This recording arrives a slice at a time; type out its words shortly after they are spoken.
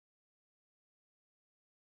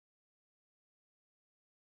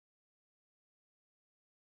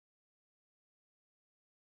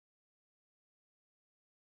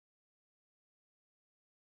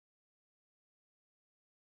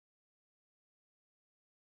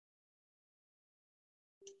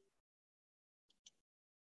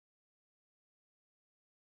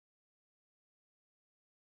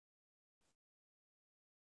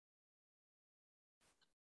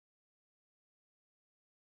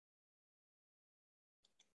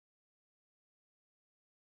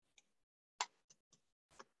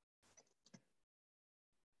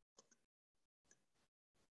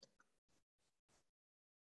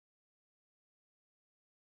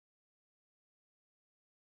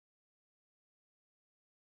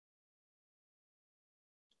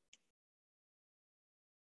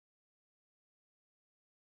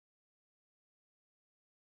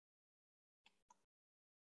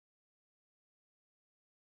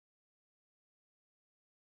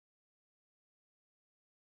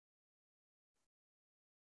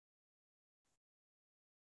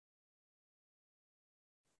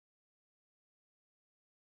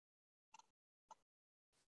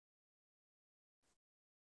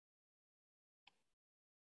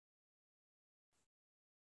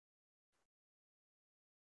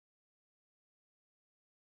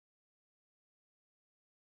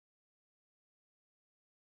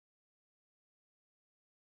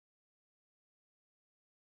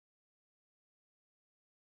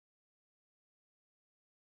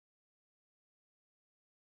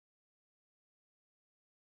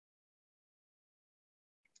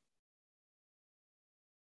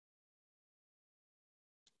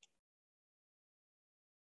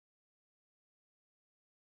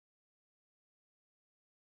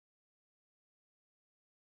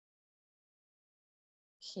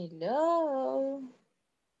Hello.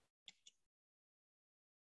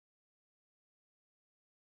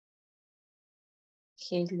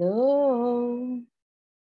 Hello.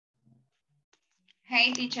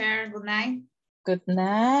 Hey, teacher. Good night. Good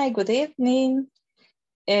night. Good evening.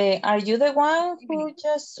 Are you the one who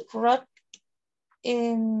just wrote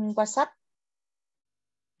in WhatsApp?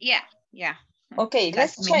 Yeah. Okay,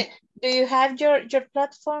 That's let's me. check. Do you have your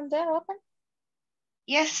platform there open?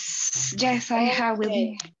 Yes, I have with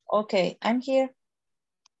me. Okay, I'm here.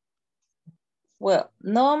 Well,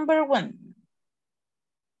 number 1.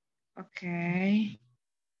 Okay.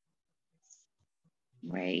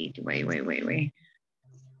 Wait.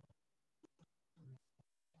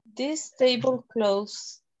 This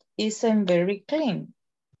tablecloth isn't very clean.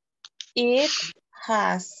 It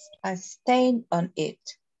has a stain on it.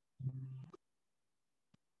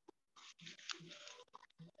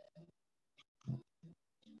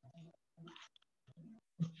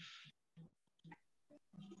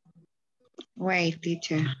 Wait,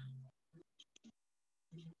 teacher.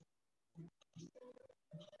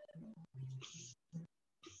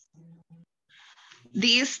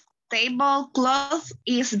 This tablecloth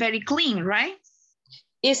is very clean, right?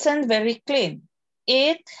 Isn't very clean.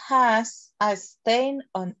 It has a stain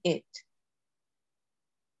on it.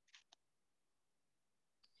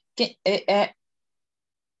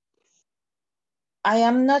 I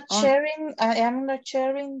am not sharing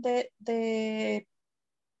the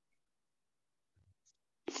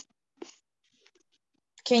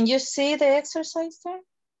Can you see the exercise there?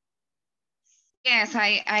 Yes,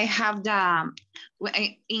 I have the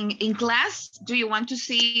in class. Do you want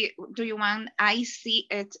I see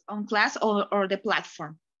it on class or the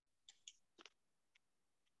platform?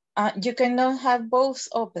 You cannot have both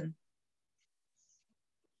open.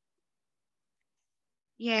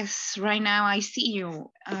 Yes, right now I see you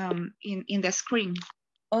in the screen.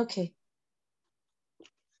 Okay.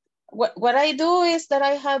 What I do is that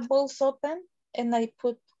I have both open and I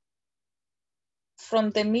put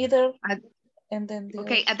from the middle and then the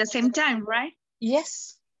okay, other. at the same time, right?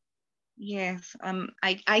 Yes. Yes,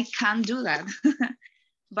 I can't do that,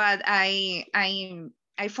 but I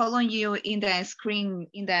follow you in the screen,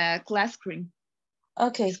 in the class screen.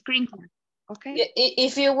 Okay. Screen class. Okay.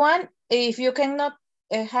 If you want, if you cannot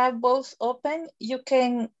have both open, you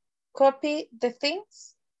can copy the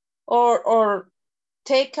things or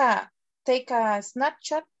take a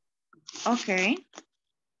snapshot. Okay.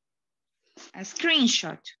 A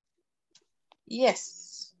screenshot.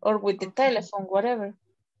 Yes, or with the telephone, whatever.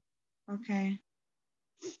 Okay.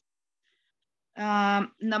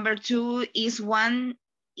 Number 2 is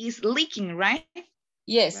leaking, right?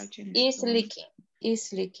 Yes, is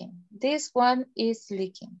leaking. This one is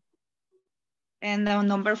leaking. And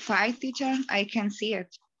number 5, teacher, I can see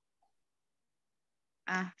it.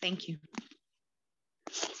 Thank you.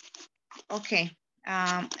 Okay.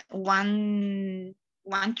 1,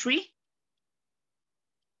 3.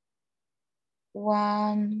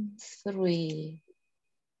 1, 3.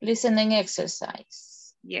 Listening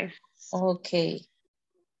exercise. Yes. Okay.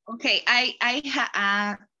 Okay, I have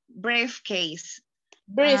a briefcase.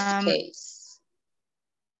 Briefcase.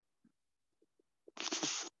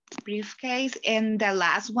 Briefcase, and the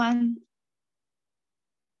last one.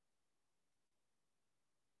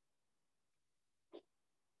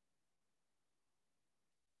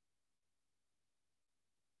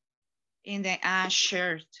 In the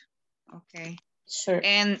shirt. Okay. Sure.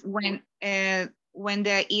 And when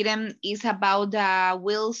the item is about the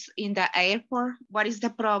wheels in the airport, what is the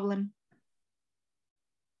problem?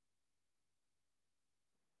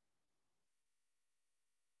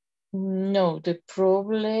 No, the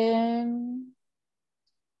problem,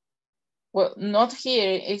 well, not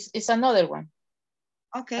here. It's another one.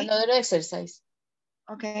 Okay. Another exercise.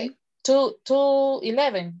 Okay.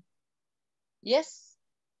 211. Yes.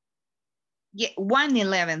 Yeah,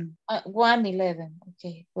 111. 111.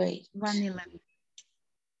 Okay, wait. 111.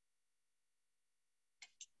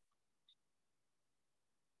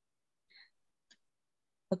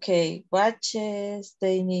 Okay, watches,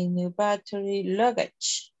 they need new battery,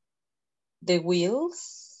 luggage. The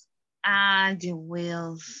wheels. The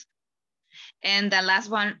wheels. And the last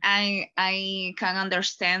one, I can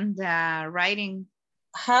understand the writing.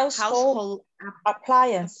 Household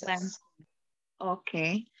appliances.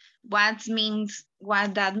 Okay. What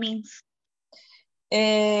that means?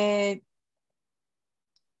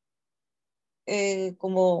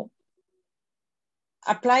 Como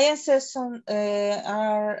appliances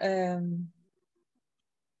are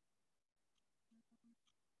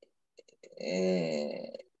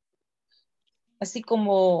así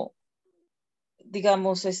como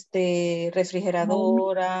digamos,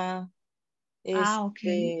 refrigeradora,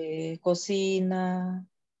 Okay. cocina.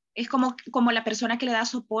 Es como la persona que le da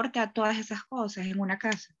soporte a todas esas cosas en una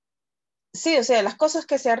casa. Sí, o sea, las cosas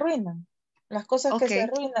que se arruinan. Las cosas que se Okay.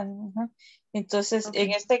 arruinan. Ajá. Entonces, en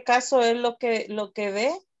Okay. este caso, él lo que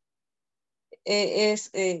ve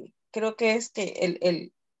creo que es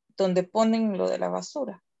que donde ponen lo de la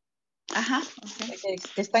basura, Ajá. Okay.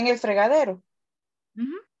 que está en el fregadero.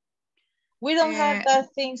 Ujú. We don't have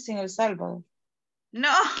that things in El Salvador. No.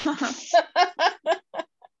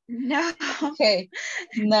 No. Okay,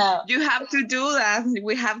 now. You have to do that.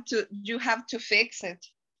 You have to fix it.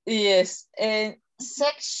 Yes,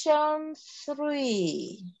 section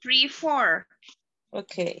 3. 3, 4.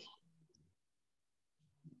 Okay.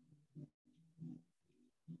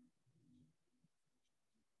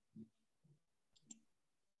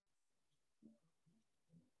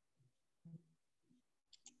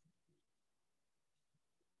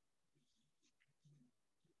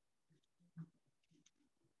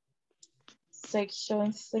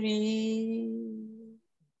 Section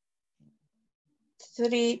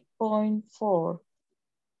 3.4.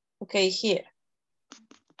 Okay, here.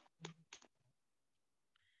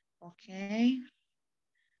 Okay.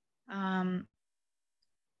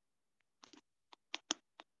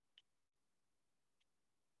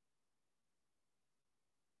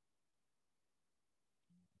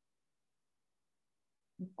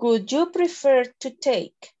 Would you prefer to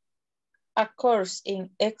take a course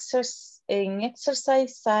in exercise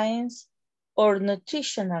science or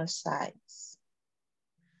nutritional science?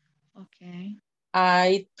 Okay.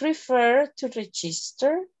 I prefer to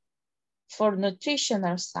register for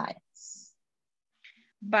nutritional science.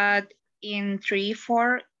 But in 3,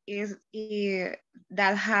 4 is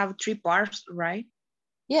that have 3 parts, right?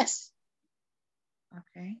 Yes.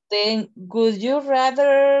 Okay. Then would you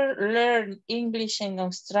rather learn English in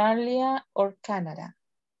Australia or Canada?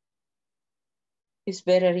 It's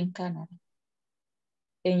better in Canada.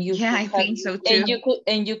 And you Yeah, I could have, think so too.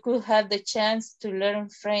 and you could have the chance to learn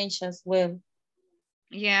French as well.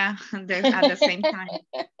 Yeah, at the same time.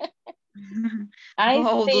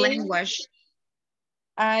 Both language.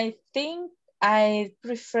 I think I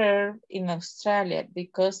prefer in Australia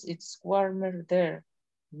because it's warmer there.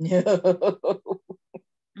 No,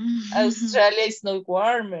 Australia is not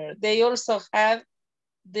warmer. They also have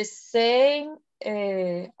the same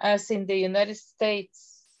as in the United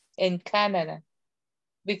States and Canada,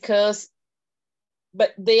 but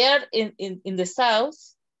they are in the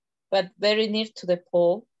south, but very near to the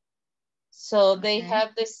pole. So they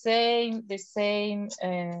have the same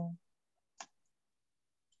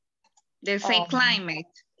climate.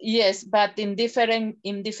 Yes, but in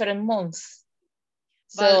different months.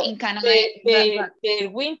 But So in Canada, the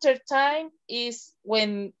winter time is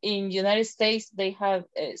when in United States they have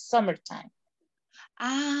summertime.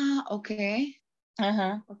 Ah, okay.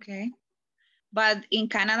 Okay. But in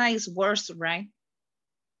Canada is worse, right?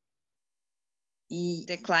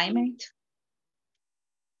 The climate?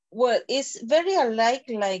 Well, it's very alike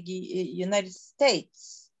like United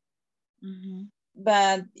States.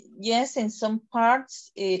 But yes, in some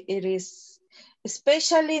parts it is,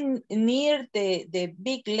 especially near the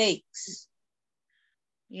big lakes.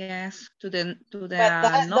 Yes, to the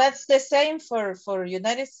But that's the same for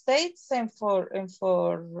United States and for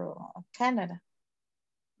Canada.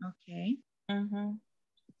 Okay.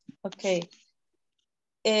 Okay.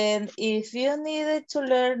 And if you needed to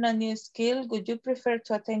learn a new skill, would you prefer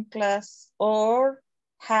to attend class or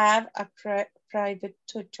have a private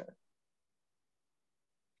tutor?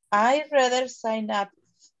 I'd rather sign up.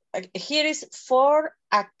 Here is for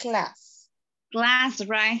a class. Class,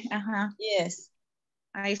 right? Yes.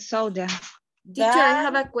 I saw that. Teacher, I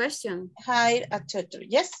have a question. Hire a tutor.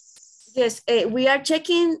 Yes. Yes, we are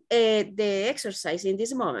checking the exercise in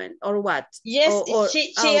this moment, or what? Yes,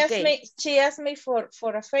 okay. She asked me for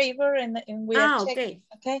a favor, and we are checking.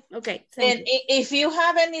 Okay. And if you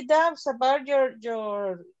have any doubts about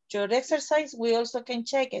your exercise, we also can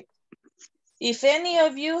check it. If any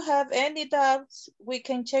of you have any doubts, we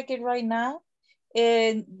can check it right now,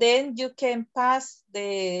 and then you can pass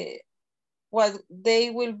what they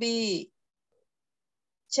will be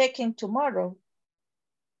checking tomorrow.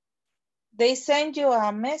 They send you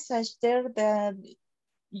a message there that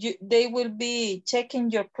they will be checking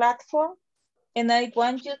your platform, and I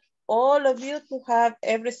want all of you to have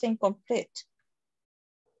everything complete.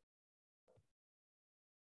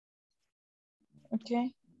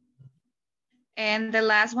 Okay. And the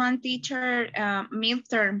last one, teacher,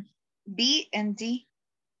 midterm, B and D.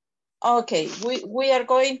 Okay, we are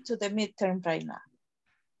going to the midterm right now.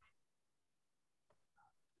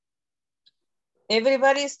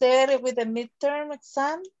 Everybody's there with the midterm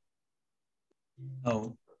exam?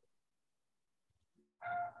 No.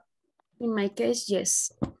 In my case,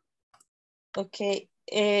 yes. Okay.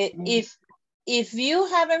 If you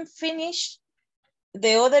haven't finished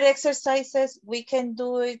the other exercises, we can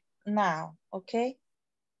do it now, okay?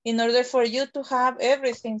 In order for you to have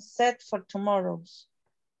everything set for tomorrow's.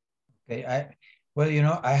 Okay, well, you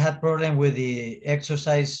know, I had problem with the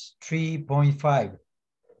exercise 3.5,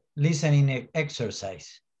 listening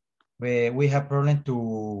exercise, where we have problem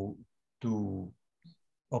to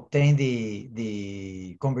obtain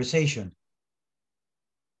the conversation.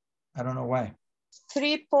 I don't know why.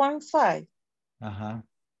 3.5. Uh-huh.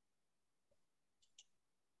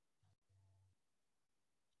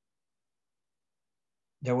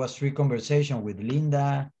 There was 3 conversation with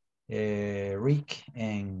Linda, Rick,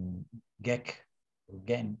 and Gek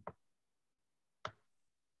again.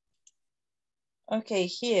 Okay,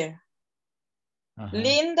 here. Uh-huh.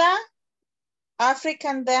 Linda,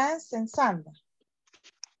 African dance and samba.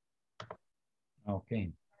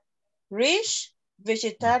 Okay. Rich,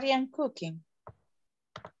 vegetarian cooking.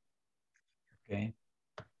 Okay.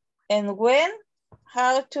 And Gwen,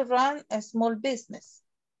 how to run a small business.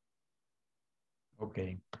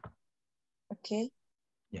 Okay. Okay.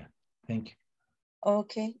 Yeah, thank you.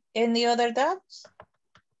 Okay. Any other doubts?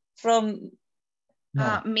 From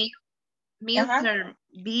No. Midterm,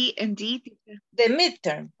 B and D. Teacher. the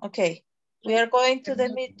midterm. Okay. We are going to the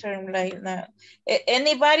midterm right now.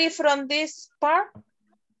 Anybody from this part?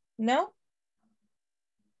 No?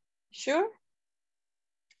 Sure?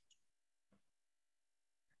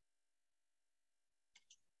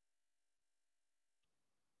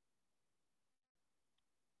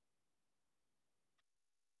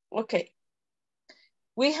 Okay.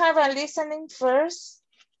 We have a listening first.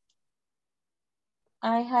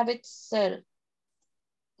 I have it set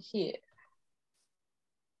here.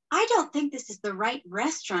 I don't think this is the right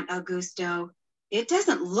restaurant, Augusto. It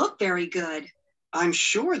doesn't look very good. I'm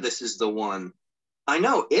sure this is the one. I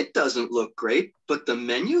know it doesn't look great, but the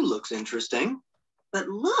menu looks interesting. But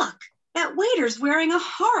look, that waiter's wearing a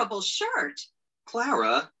horrible shirt.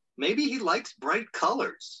 Clara, maybe he likes bright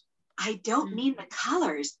colors. I don't mean the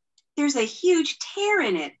colors. There's a huge tear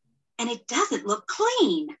in it, and it doesn't look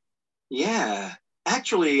clean. Yeah,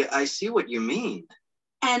 actually, I see what you mean.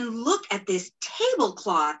 And look at this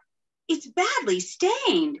tablecloth. It's badly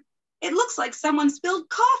stained. It looks like someone spilled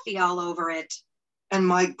coffee all over it. And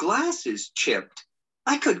my glass is chipped.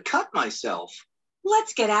 I could cut myself.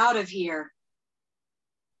 Let's get out of here.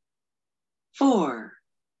 4.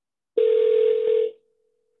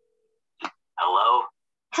 Hello?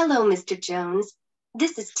 Hello, Mr. Jones.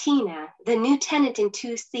 This is Tina, the new tenant in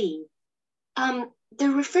 2C. The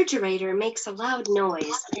refrigerator makes a loud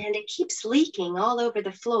noise and it keeps leaking all over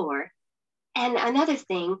the floor. And another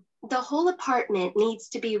thing, the whole apartment needs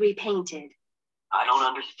to be repainted. I don't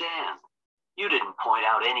understand. You didn't point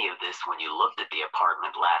out any of this when you looked at the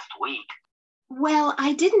apartment last week. Well,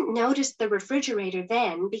 I didn't notice the refrigerator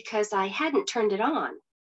then because I hadn't turned it on.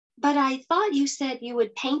 But I thought you said you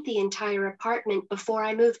would paint the entire apartment before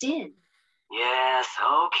I moved in. Yes,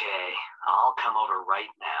 okay. I'll come over right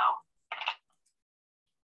now.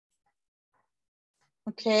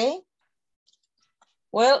 Okay.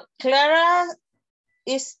 Well, Clara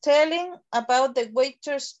is telling about the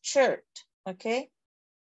waiter's shirt, okay?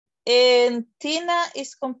 And Tina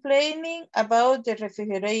is complaining about the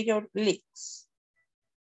refrigerator leaks.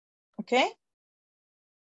 Okay?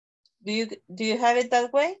 Do you have it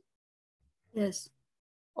that way? Yes.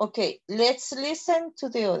 Okay, let's listen to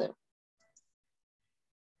the other.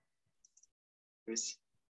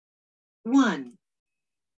 1.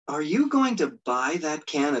 Are you going to buy that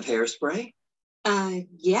can of hairspray?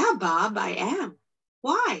 Yeah, Bob, I am.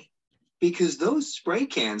 Why? Because those spray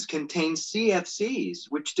cans contain CFCs,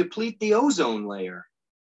 which deplete the ozone layer.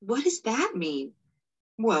 What does that mean?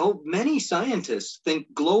 Well, many scientists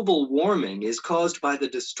think global warming is caused by the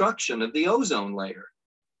destruction of the ozone layer,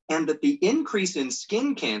 and that the increase in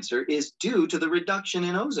skin cancer is due to the reduction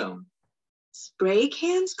in ozone. Spray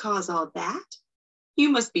cans cause all that? You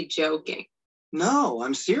must be joking. No,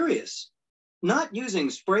 I'm serious. Not using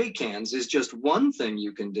spray cans is just one thing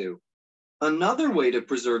you can do. Another way to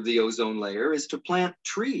preserve the ozone layer is to plant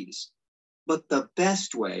trees. But the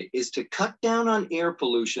best way is to cut down on air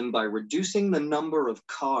pollution by reducing the number of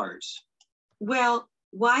cars. Well,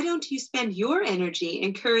 why don't you spend your energy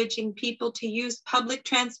encouraging people to use public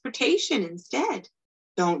transportation instead?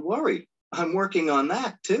 Don't worry, I'm working on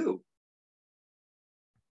that too.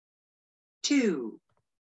 2.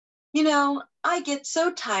 You know, I get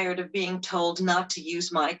so tired of being told not to use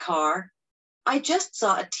my car. I just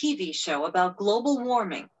saw a TV show about global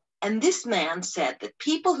warming, and this man said that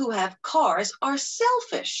people who have cars are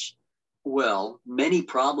selfish. Well, many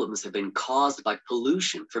problems have been caused by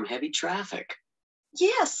pollution from heavy traffic.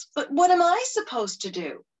 Yes, but what am I supposed to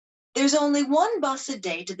do? There's only one bus a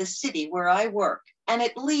day to the city where I work, and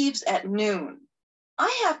it leaves at noon.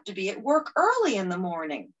 I have to be at work early in the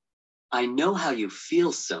morning. I know how you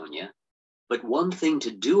feel, Sonia, but one thing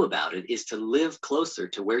to do about it is to live closer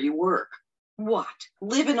to where you work. What?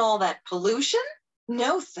 Live in all that pollution?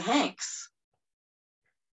 No, thanks.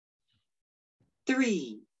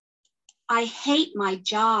 3. I hate my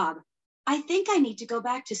job. I think I need to go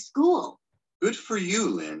back to school. Good for you,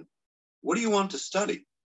 Lynn. What do you want to study?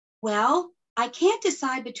 Well, I can't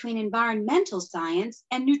decide between environmental science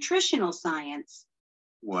and nutritional science.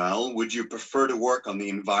 Well, would you prefer to work on the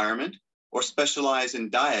environment or specialize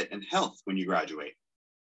in diet and health when you graduate?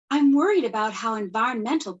 I'm worried about how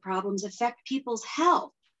environmental problems affect people's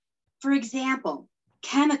health. For example,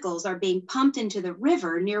 chemicals are being pumped into the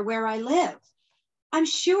river near where I live. I'm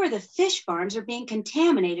sure the fish farms are being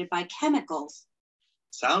contaminated by chemicals.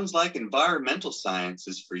 Sounds like environmental science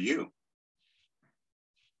is for you.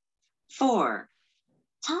 4.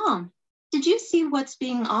 Tom, did you see what's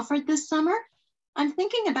being offered this summer? I'm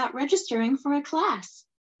thinking about registering for a class.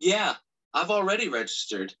 Yeah, I've already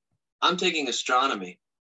registered. I'm taking astronomy.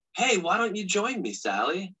 Hey, why don't you join me,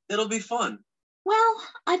 Sally? It'll be fun. Well,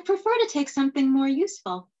 I'd prefer to take something more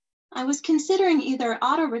useful. I was considering either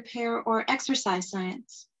auto repair or exercise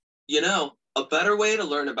science. You know, a better way to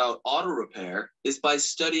learn about auto repair is by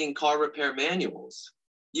studying car repair manuals.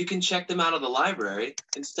 You can check them out of the library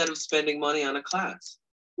instead of spending money on a class.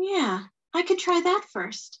 Yeah, I could try that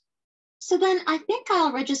first. So then I think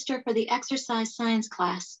I'll register for the exercise science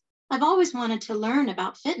class. I've always wanted to learn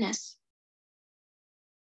about fitness.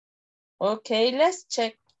 Okay, let's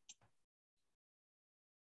check.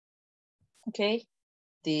 Okay,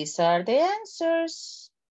 these are the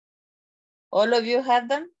answers. All of you have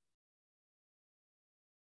them?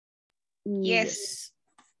 Yes.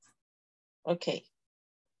 Okay.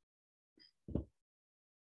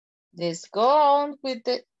 Let's go on with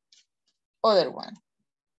the other one.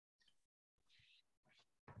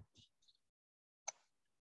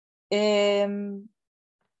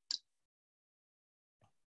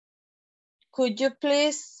 Could you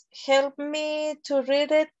please help me to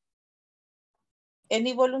read it?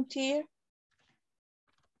 Any volunteer?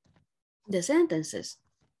 The sentences.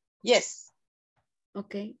 Yes.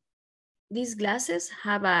 Okay. These glasses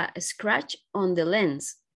have a scratch on the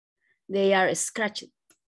lens. They are scratched.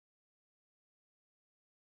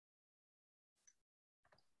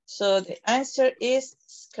 So the answer is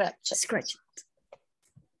scratched. Scratched.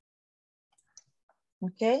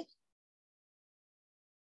 Okay.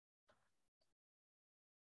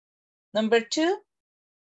 Number 2.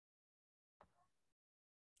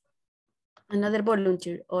 Another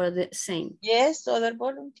volunteer or the same? Yes, other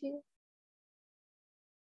volunteer.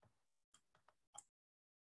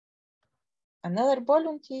 Another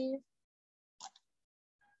volunteer.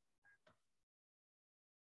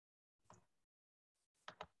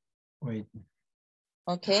 Wait.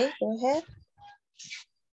 Okay, go ahead.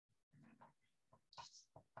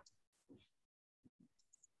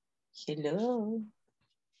 Hello.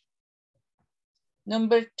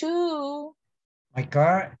 Number 2. My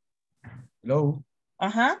car. Hello.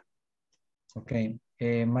 Uh-huh. Okay.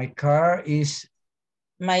 My car is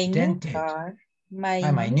My dented. new car.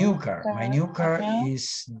 My new car. My new car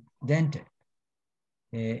is dented.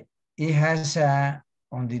 It has a,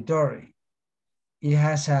 on the door, it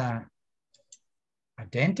has a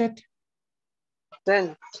dented?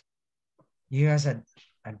 Dent. It has a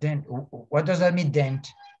dent. What does that mean, dent?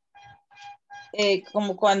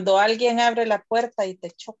 Como cuando alguien abre la puerta y te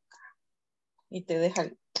choca y te deja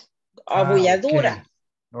abolladura.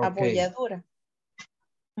 Okay. Abolladura.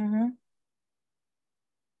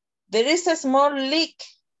 There is a small leak.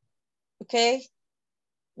 Okay.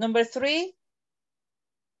 Number 3.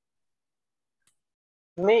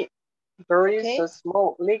 Me, there is a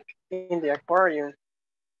small leak in the aquarium.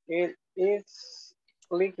 It is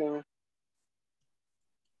leaking.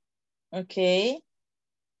 Okay.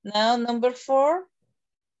 Now number 4.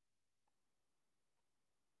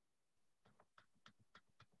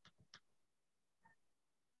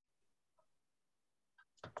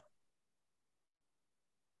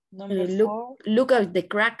 Number 4. Look at the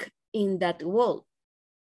crack in that wall.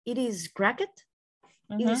 It is cracked?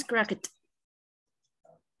 It is cracked.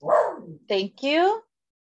 Thank you.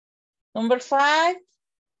 Number 5.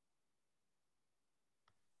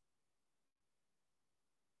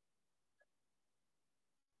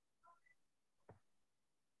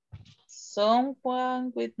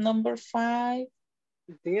 Someone with number 5.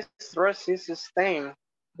 This dress is stained.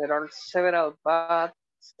 There are several bad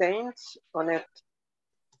stains on it.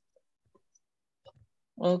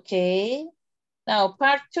 Okay. Now,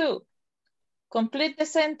 part 2. Complete the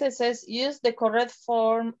sentences, use the correct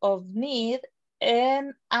form of need,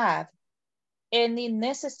 and add any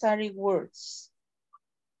necessary words.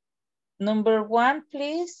 Number 1,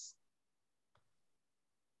 please.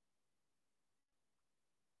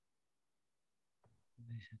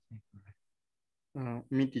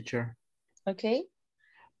 Me, teacher. Okay.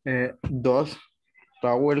 Those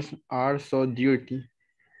towels are so dirty.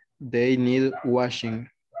 They need washing.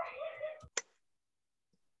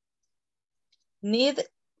 Need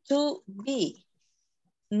to be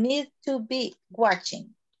watching.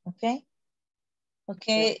 Okay.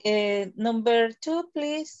 Okay. Number 2,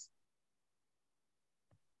 please.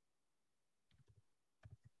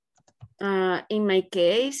 In my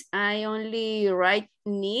case, I only write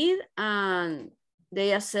need and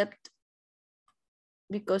they accept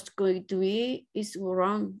because going to be is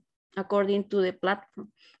wrong according to the platform.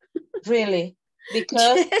 Really?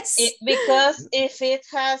 Because, yes. because if it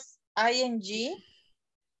has ing,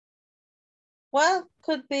 well,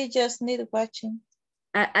 could be just need watching.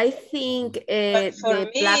 I think for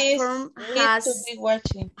the me platform need to be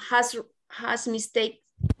watching. has mistake.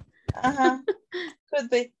 Could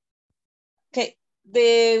be. Okay.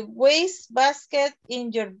 The waste basket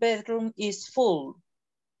in your bedroom is full.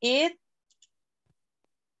 It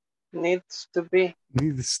needs to be.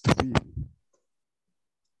 Needs to be.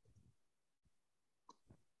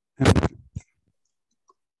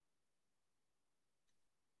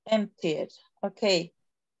 emptied. Okay.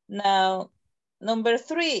 Now, number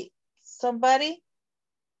 3, somebody?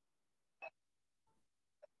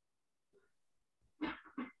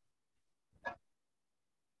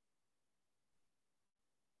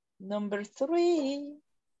 Number 3,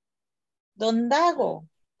 Don Dago,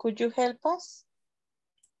 could you help us?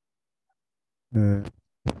 The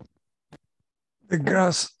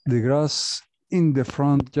grass in the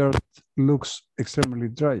front yard looks extremely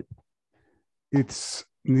dry. It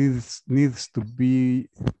needs to be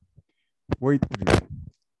watered.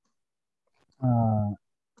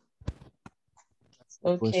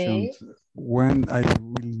 Okay. When I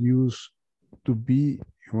will use to be,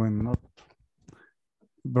 when not.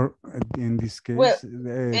 But in this case, well,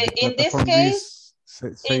 in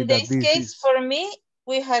this case, for me,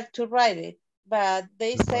 we have to write it, but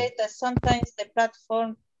they say that sometimes the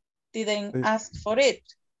platform didn't ask for it,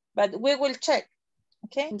 but we will check.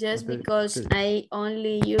 Okay. Just because I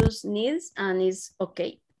only use needs and it's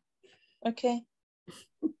okay. Okay.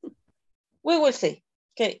 We will see.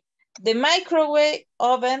 Okay. The microwave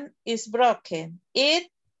oven is broken. It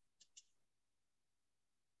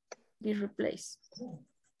be replaced.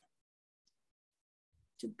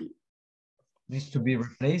 To be. Needs to be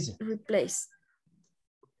replaced. Replaced.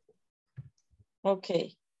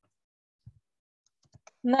 Okay.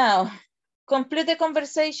 Now, complete the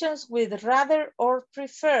conversations with rather or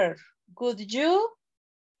prefer. Would you?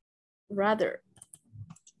 Rather.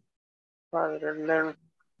 Rather learn.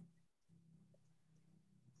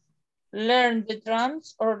 Learn the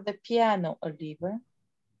drums or the piano, Oliver?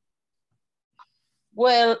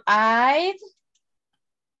 Well, I'd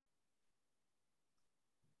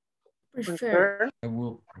prefer. I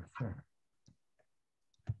will prefer.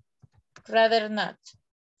 Rather not.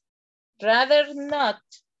 Rather not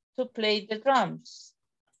to play the drums.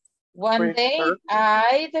 One day,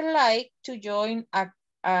 I'd like to join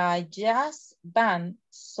a jazz band,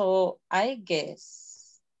 so I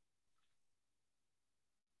guess.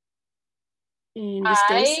 In this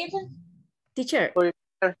case, teacher.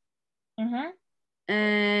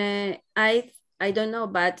 I don't know,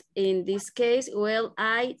 but in this case, well,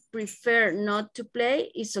 I prefer not to play.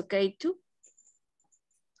 It's okay too.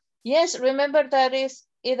 Yes, remember that is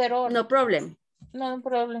either or. No problem. No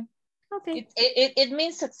problem. Okay. It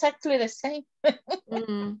means exactly the same.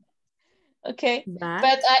 Okay.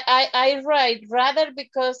 But I write rather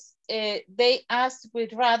because they ask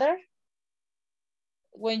with rather.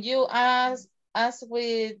 When you ask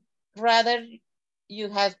with rather, you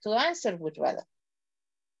have to answer with rather.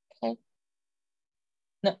 Okay.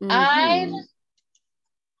 No, I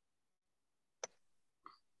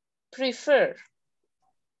prefer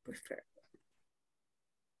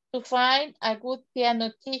to find a good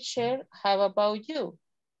piano teacher. How about you?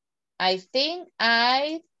 I think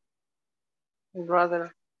I'd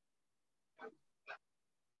rather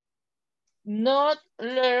not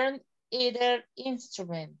learn either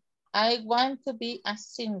instrument. I want to be a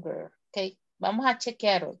singer. Okay, vamos a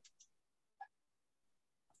chequear hoy.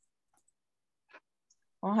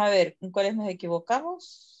 Vamos a ver en cuáles nos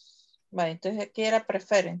equivocamos. Vale, entonces aquí era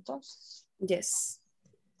prefer, entonces. Yes.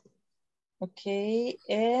 Ok,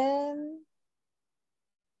 and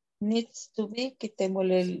needs to be,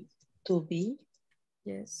 quitémosle el to be.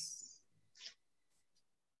 Yes.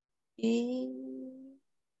 Y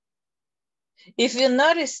if you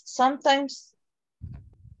notice, sometimes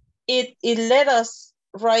it let us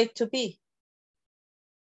write to be.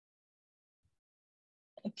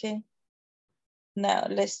 Okay. Now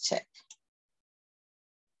let's check.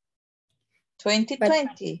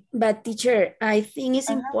 2020. But teacher, I think it's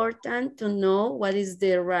important to know what is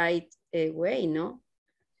the right way, no?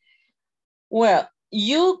 Well,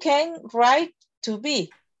 you can write to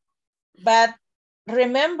be, but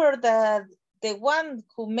remember that the one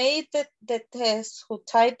who made the test, who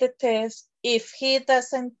typed the test, if he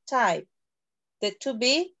doesn't type the to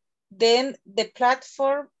be, then the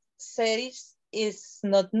platform says is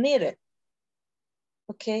not needed.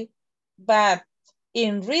 Okay, but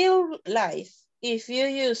in real life, if you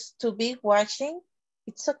use to be watching,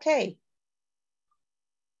 it's okay.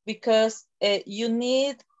 Because you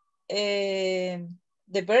need the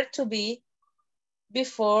verb to be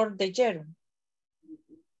before the gerund.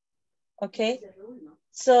 Okay,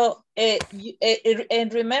 so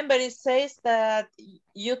and remember it says that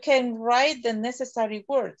you can write the necessary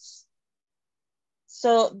words.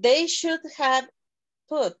 So they should have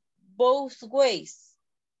put both ways,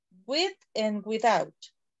 with and without.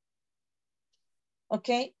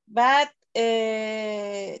 Okay, but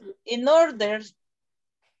in order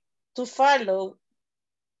to follow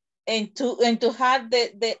and to have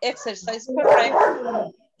the exercise correct,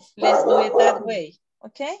 let's do it that way.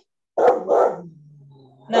 Okay.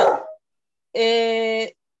 Now,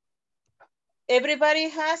 everybody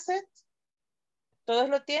has it? ¿Todos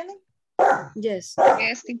lo tienen? Yes.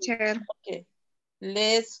 Yes, teacher. Okay.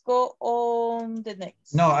 Let's go on the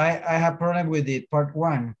next. No, I have problem with the part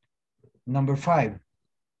 1, number 5.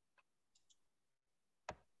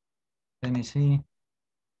 Let me see.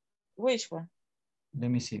 Which one? Let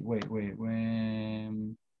me see. Wait.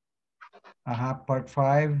 When I have part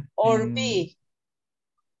 5. Or B.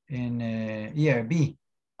 Yeah, B.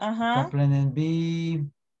 Complement B.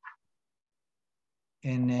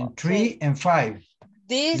 And then Okay. 3 and 5.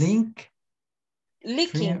 This link.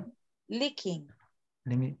 Leaking. Leaking.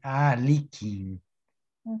 Leaking.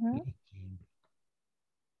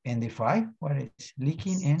 And the 5, what is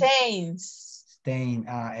leaking? And Stains. Stain.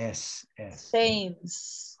 S.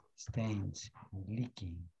 Stains. Stains.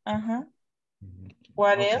 Leaking.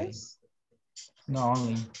 What else? No,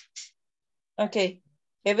 only. Okay.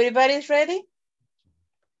 Everybody's ready?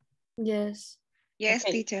 Yes. Yes,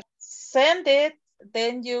 okay. Teacher. Send it,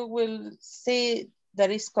 then you will see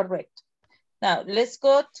that is correct. Now, let's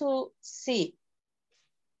go to C.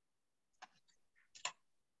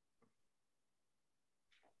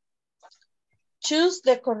 Choose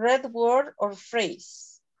the correct word or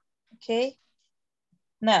phrase. Okay.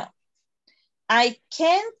 Now, I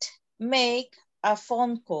can't make a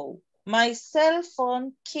phone call. My cell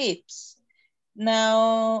phone keeps.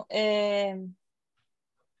 Now,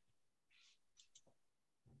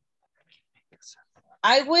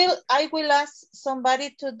 I will ask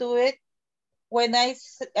somebody to do it. When I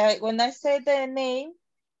say the name,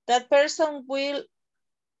 that person will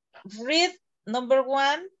read number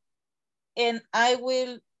 1, and I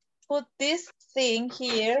will put this thing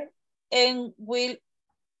here and will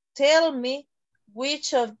tell me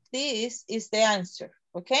which of these is the answer,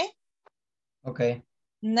 okay? Okay.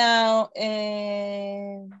 Now,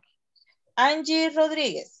 Angie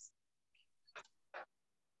Rodriguez.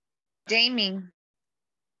 Jamie.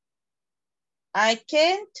 I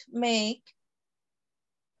can't make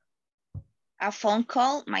a phone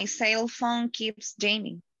call. My cell phone keeps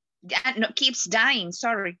dying. No, keeps dying,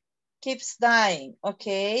 sorry. Keeps dying,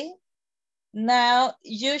 okay. Now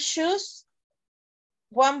you choose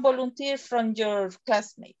one volunteer from your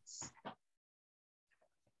classmates.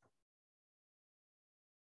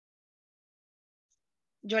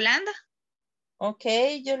 Yolanda.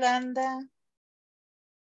 Okay, Yolanda.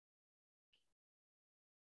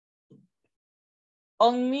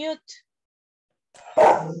 Unmute.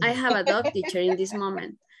 I have a dog teacher in this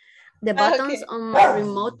moment. The buttons on my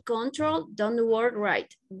remote control don't work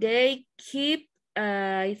right. They keep,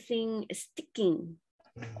 I think, sticking.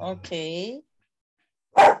 Okay.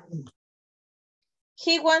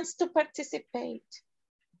 He wants to participate.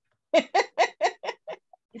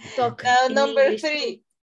 Now, number English 3.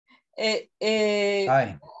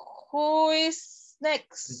 Hi. Who is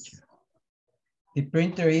next? The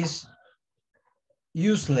printer is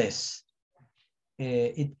useless.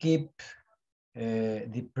 The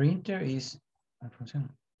printer is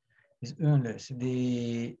It's unless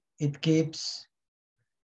it keeps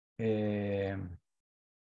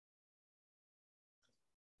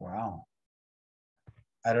wow.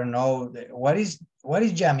 I don't know what is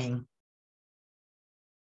jamming.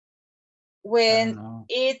 When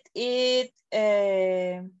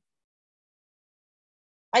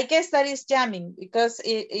I guess that is jamming because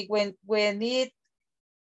when it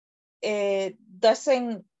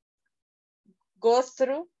doesn't go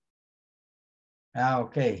through.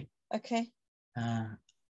 Okay. Okay.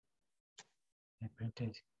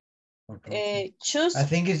 Choose. I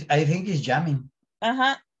think it's jamming.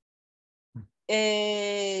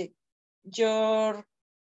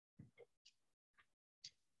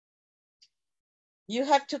 You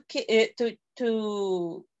have to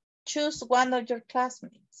choose one of your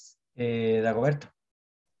classmates. Dagoberto.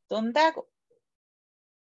 Don Dago.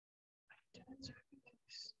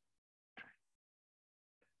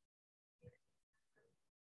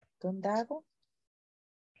 Don Dago.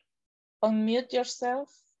 Unmute yourself.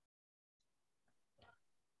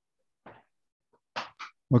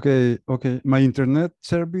 Okay. My internet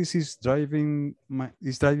service is driving my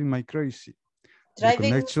crazy. The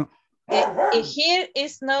connection. Here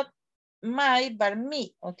is not my, but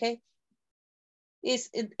me. Okay.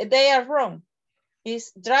 They are wrong.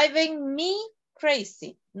 It's driving me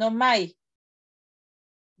crazy, not my.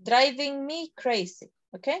 Driving me crazy.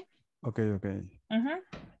 Okay. Okay.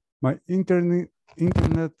 My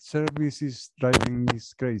internet service is driving me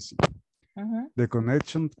crazy. The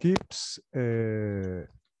connection keeps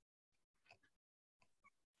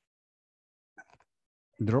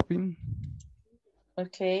dropping.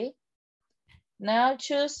 Okay. Now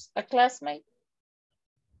choose a classmate.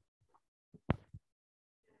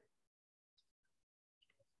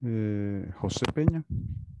 José Peña.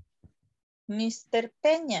 Mr.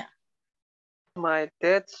 Peña. My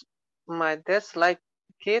dad's like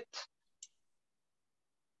kids.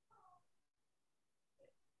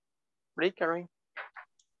 Flickering.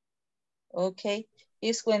 Okay.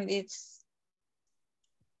 It's when it's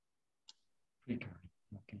flickering.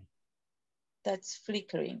 Okay. That's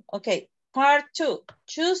flickering. Okay. Part 2.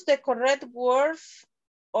 Choose the correct word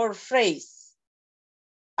or phrase.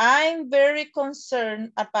 I'm very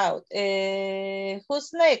concerned about.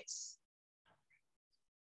 Who's next?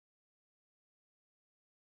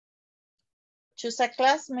 Choose a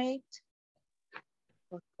classmate.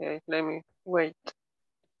 Okay, let me wait.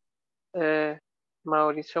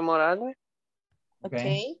 Mauricio Morales.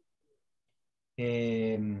 Okay.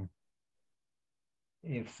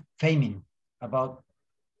 Famine about.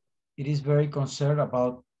 It is very concerned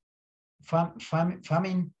about famine.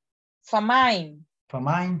 Famine.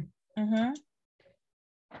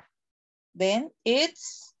 Then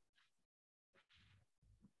it's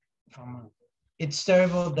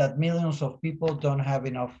terrible that millions of people don't have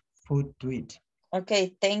enough food to eat.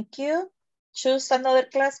 Okay, thank you. Choose another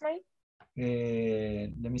classmate.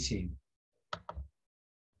 Let me see.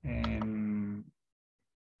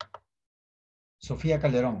 Sofía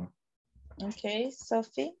Calderón. Okay,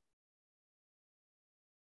 Sophie.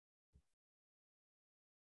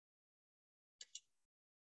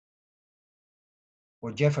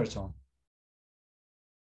 Or Jefferson.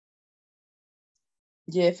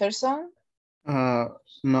 Jefferson.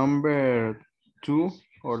 Number 2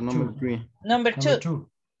 or number 3? Number 2.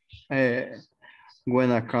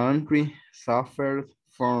 When a country suffers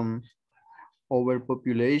from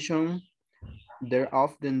overpopulation, there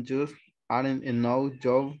often just aren't enough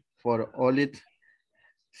jobs for all its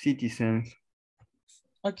citizens.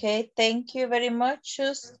 Okay, thank you very much.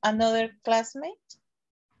 Choose another classmate.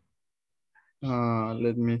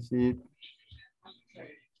 Let me see.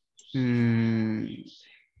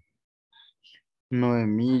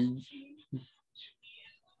 Noemi.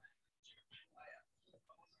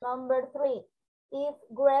 Number 3. If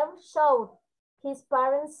Greg showed his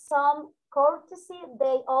parents some courtesy,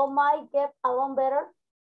 they all might get along better.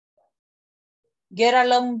 Get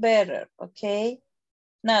along better, okay.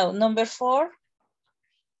 Now, number 4.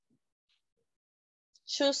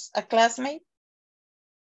 Choose a classmate.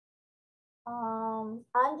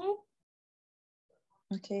 Angie.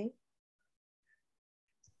 Okay.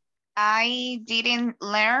 I didn't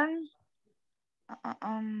learn.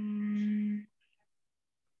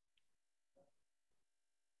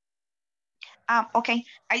 Okay,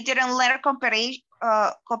 I didn't learn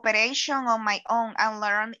cooperation on my own and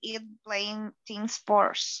learned it playing team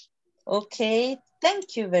sports. Okay,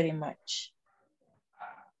 thank you very much.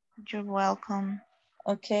 You're welcome.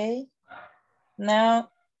 Okay, now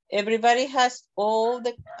everybody has all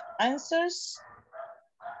the answers?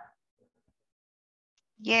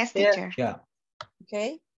 Yes, teacher. Yeah.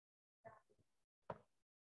 Okay.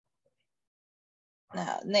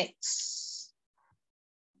 Now, next.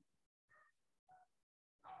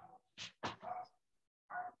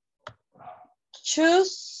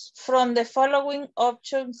 Choose from the following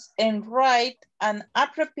options and write an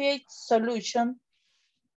appropriate solution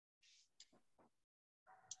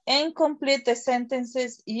and complete the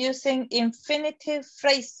sentences using infinitive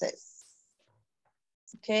phrases.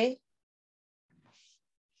 Okay.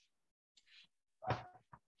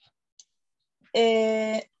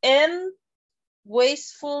 And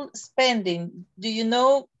wasteful spending. Do you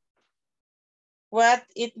know what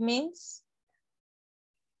it means?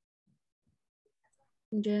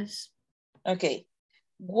 Yes. Okay.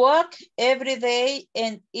 Walk every day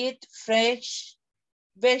and eat fresh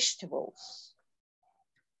vegetables.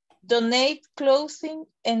 Donate clothing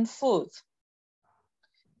and food.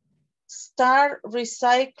 Start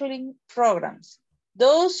recycling programs.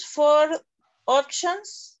 Those 4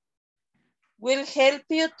 options will help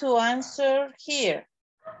you to answer here.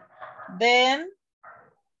 Then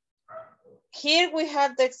here we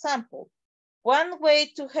have the example. One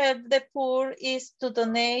way to help the poor is to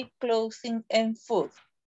donate clothing and food.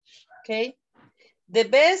 Okay. The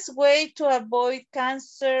best way to avoid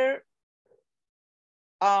cancer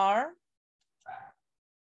are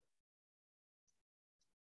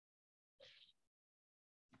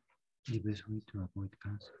the best way to avoid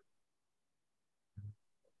cancer.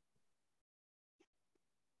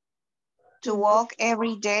 To walk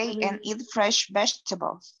every day and eat fresh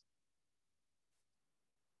vegetables.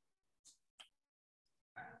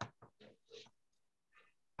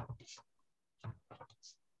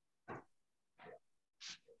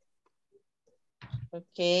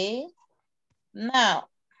 Okay. Now,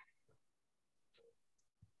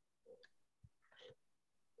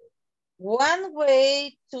 one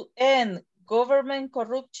way to end government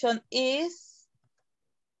corruption is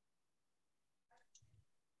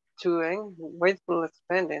to end wasteful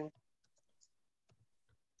spending.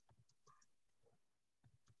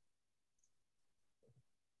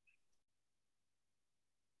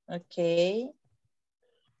 okay.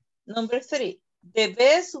 Number 3, the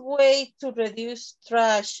best way to reduce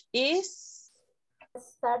trash is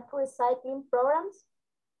Start recycling programs.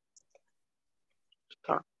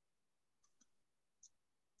 Start.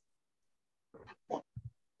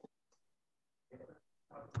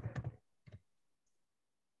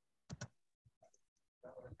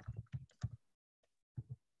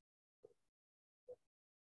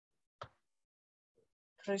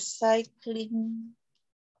 recycling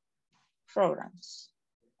programs.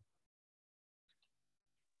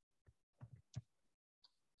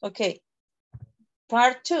 Okay.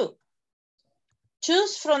 Part 2.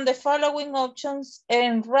 Choose from the following options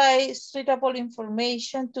and write suitable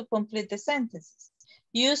information to complete the sentences.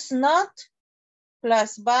 Use not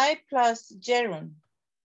plus by plus gerund.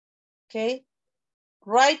 Okay.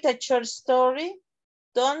 Write a short story.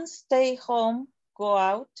 Don't stay home, go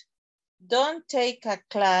out. Don't take a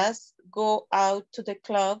class, go out to the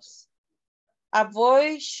clubs.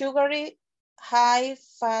 Avoid sugary,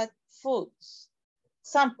 high-fat foods.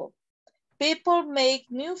 Sample. People make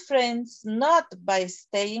new friends not by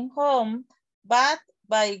staying home, but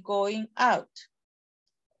by going out.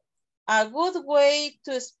 A good way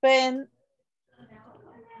to spend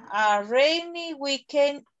a rainy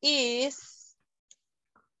weekend is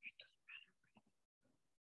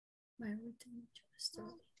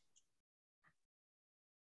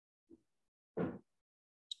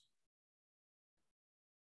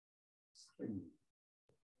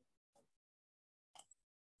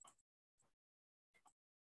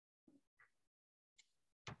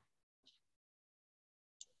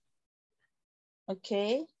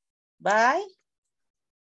okay, by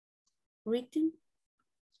Written.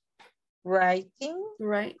 Writing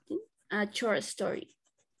a short story.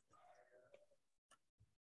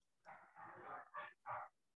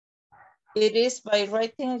 It is by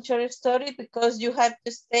writing a short story because you have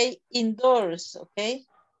to stay indoors, okay?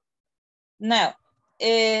 Now,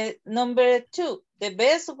 number 2, the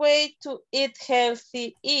best way to eat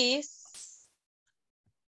healthy is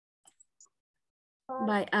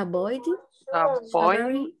by avoiding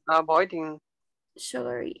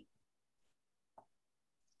sugary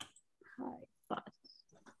high fat.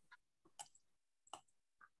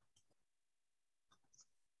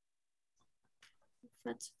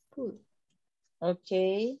 Fast food.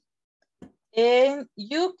 Okay. And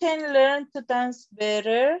you can learn to dance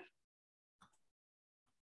better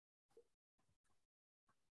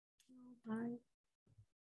by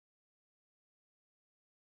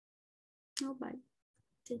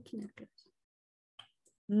taking a class.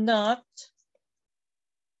 not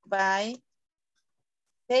by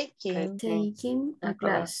taking a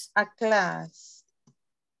class. A class.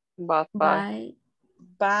 But by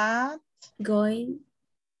going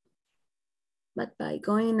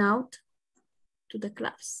out to the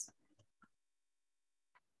class.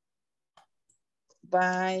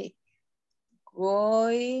 By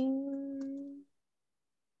going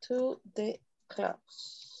to the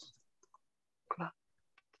class.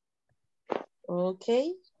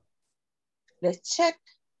 Okay. Let's check.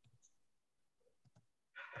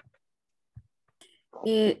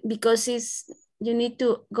 Because you need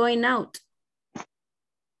to going out.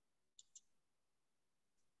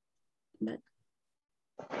 But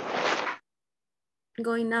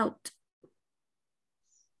going out.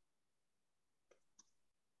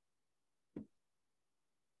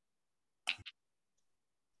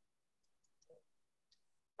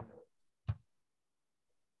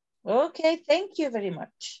 Okay, thank you very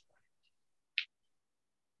much.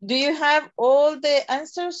 Do you have all the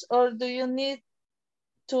answers or do you need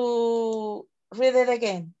to read it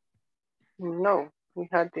again? No, we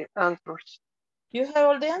had the answers. You have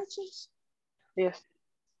all the answers? Yes.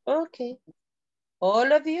 Okay.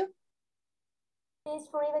 All of you? Please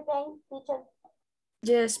read again, teacher.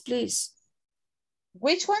 Yes, please.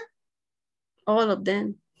 Which one? All of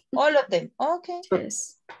them. All of them. Okay.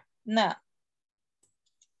 Yes. Now,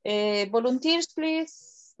 volunteers,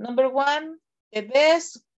 please. Number 1, the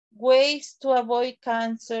best ways to avoid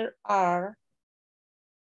cancer are.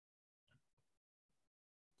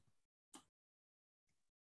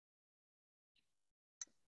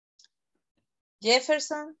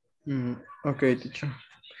 Jefferson. Okay, teacher.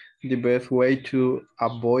 The best way to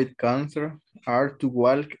avoid cancer are to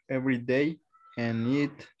walk every day and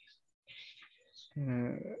eat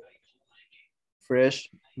fresh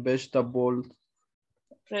vegetables.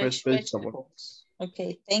 Fresh vegetables.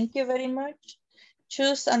 Okay, thank you very much.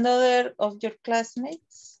 Choose another of your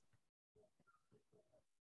classmates.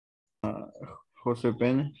 Jose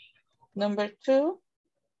Peña. Number 2.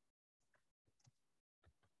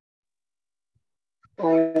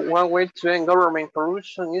 One way to end government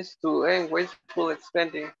corruption is to end wasteful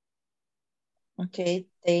spending. Okay,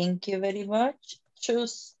 thank you very much.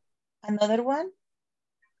 Choose another one.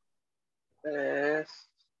 Yes.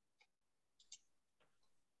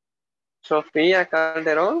 Sofía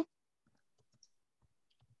Calderón.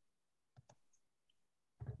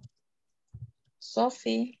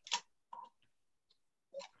 Sophie.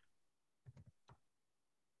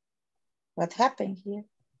 What happened here?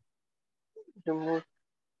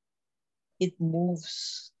 It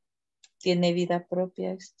moves. Tiene vida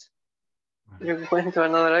propia esto. You went to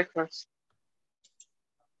another exercise.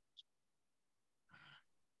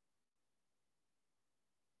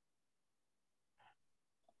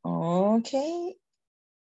 Okay.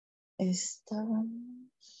 Estábamos.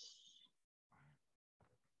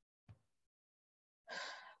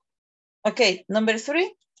 Okay, number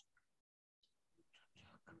 3.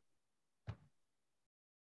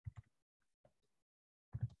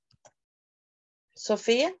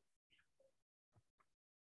 Sofía.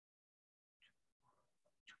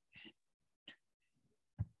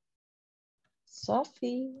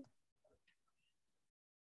 Sophie.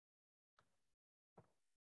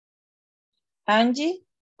 Angie,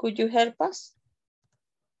 could you help us?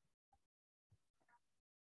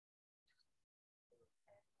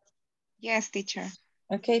 Yes, teacher.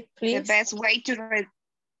 Okay, please.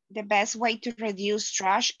 The best way to reduce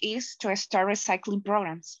trash is to start recycling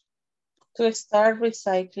programs. To start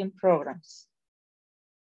recycling programs.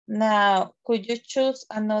 Now, could you choose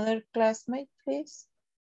another classmate, please?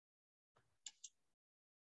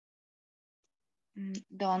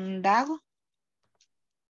 Don Dago.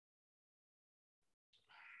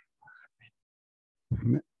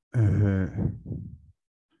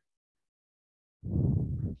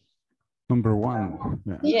 Number 1.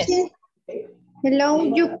 Yeah. Yes. Hello,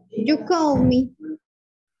 you call me.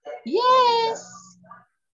 Yes.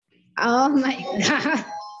 Oh my God.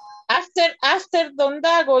 After Don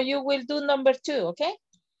Dago, you will do number 2, okay?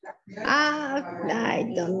 I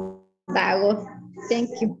Don Dago. Thank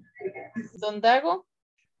you. Don Dago?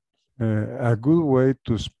 A good way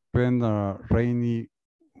to spend a rainy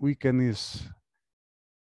weekend is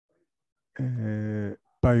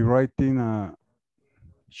by writing a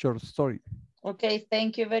short story. Okay,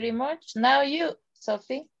 thank you very much. Now you,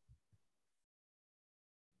 Sophie.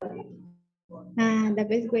 The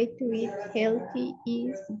best way to eat healthy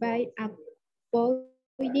is by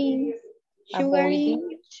avoiding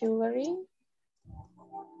sugaring,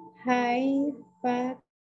 high fat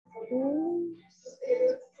foods.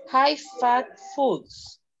 High fat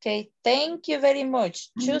foods. Okay, thank you very much.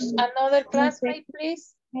 Choose another classmate,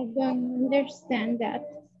 please. I don't understand that.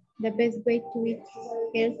 The best way to eat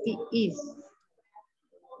healthy is.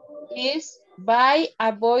 is by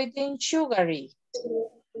avoiding sugary.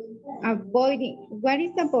 Avoiding. What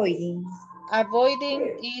is avoiding?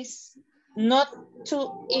 Avoiding is not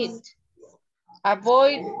to eat.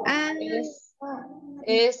 Avoid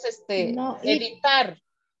es no evitar.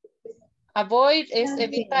 Avoid es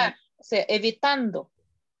evitar, o sea, evitando.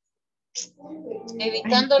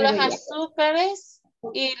 Evitando pero las ya. azúcares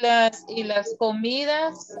y las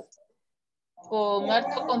comidas con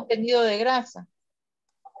alto contenido de grasa.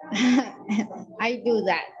 I do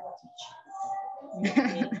that.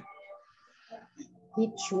 Okay.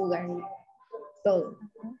 Eat sugar. Todo.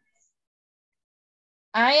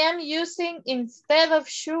 I am using instead of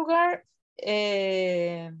sugar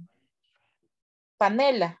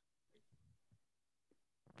panela.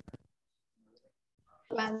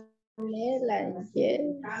 Panela, yes.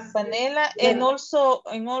 Panela and also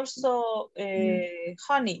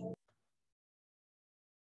honey.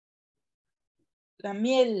 La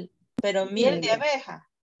miel, pero miel de abeja.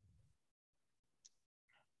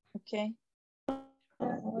 Okay.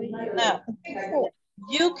 Now,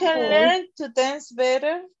 you can learn to dance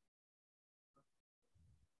better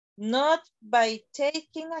not by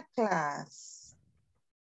taking a class,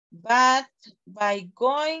 but by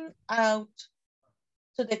going out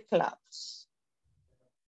to the clubs.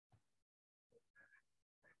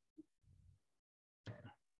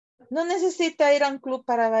 No necesita ir a un club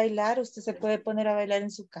para bailar, usted se puede poner a bailar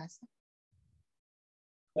en su casa.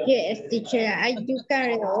 Yes, teacher, I do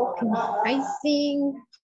karaoke. I sing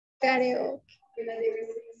karaoke.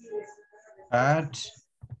 But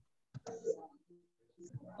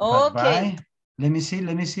by, let me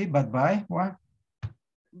see, but by what?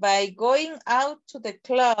 By going out to the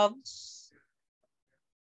clubs.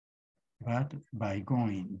 But by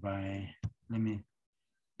going, by, let me.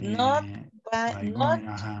 Not by going,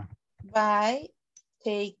 by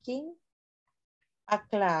taking a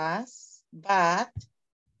class, but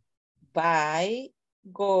by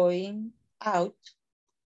going out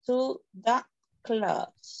to the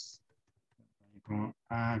clubs. Going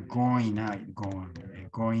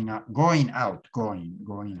out.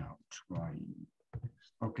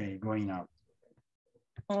 Okay, going out.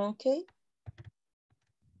 Okay.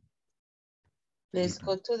 Let's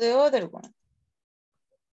go to the other one.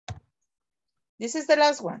 This is the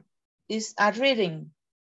last one. It's a reading.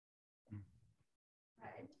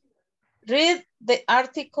 Read the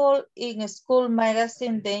article in a school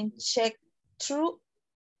magazine, then check true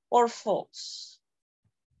or false.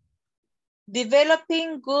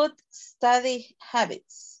 Developing good study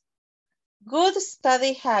habits. Good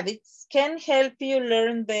study habits can help you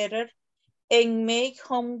learn better and make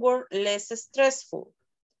homework less stressful.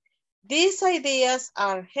 These ideas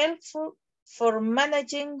are helpful for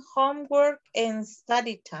managing homework and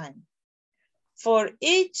study time. For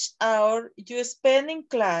each hour you spend in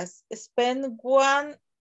class, spend 1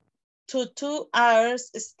 to 2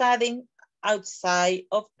 hours studying outside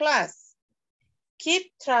of class.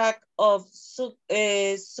 Keep track of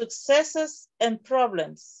successes and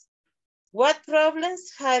problems. What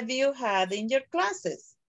problems have you had in your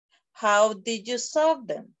classes? How did you solve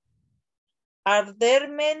them? Are there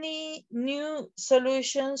many new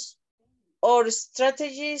solutions or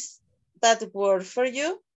strategies that work for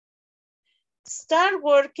you? Start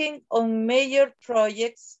working on major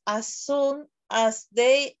projects as soon as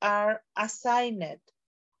they are assigned.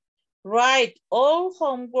 Write all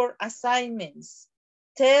homework assignments,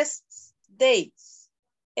 tests, dates,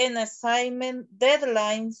 and assignment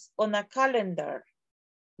deadlines on a calendar.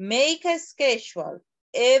 Make a schedule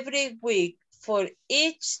every week for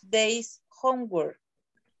each day's homework,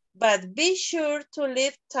 but be sure to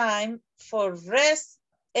leave time for rest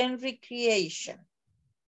and recreation.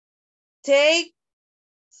 Take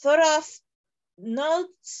thorough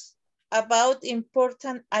notes about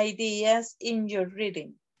important ideas in your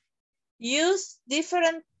reading. Use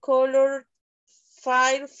different colored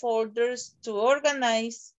file folders to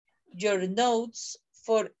organize your notes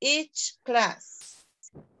for each class.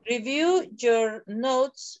 Review your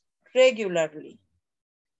notes regularly.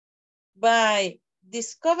 By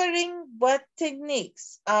discovering what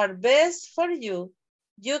techniques are best for you,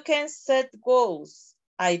 you can set goals,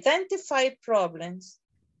 identify problems,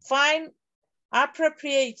 find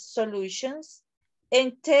appropriate solutions,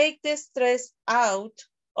 and take the stress out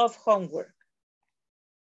of homework.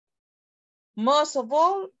 Most of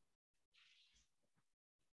all,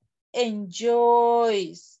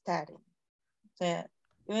 enjoy studying. O sea,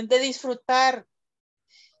 deben de disfrutar.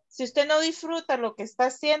 Si usted no disfruta lo que está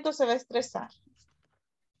haciendo, se va a estresar.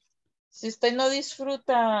 Si usted no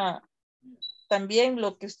disfruta también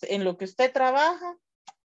en lo que usted trabaja,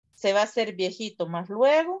 se va a hacer viejito más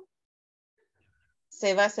luego.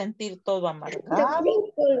 se va a sentir todo amargado.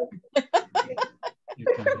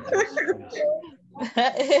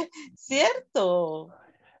 Cierto.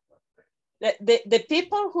 The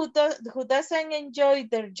people who doesn't enjoy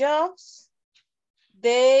their jobs,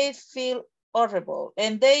 they feel horrible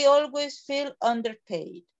and they always feel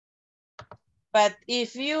underpaid. But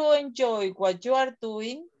if you enjoy what you are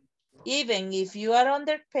doing, even if you are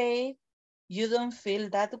underpaid, you don't feel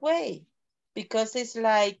that way because it's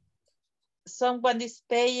like someone is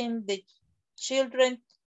paying the children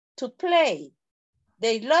to play.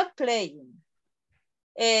 They love playing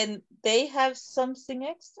and they have something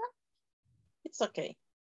extra. It's okay.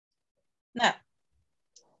 Now,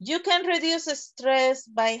 you can reduce stress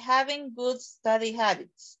by having good study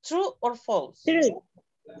habits. True or false? True.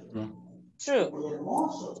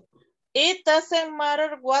 True. It doesn't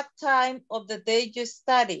matter what time of the day you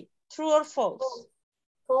study. True or false?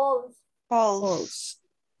 False. False.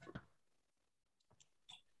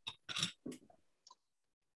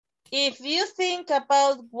 If you think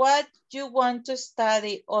about what you want to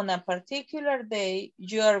study on a particular day,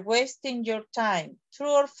 you are wasting your time. True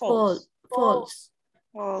or false? False.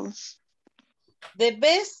 False. The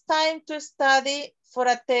best time to study for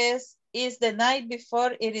a test is the night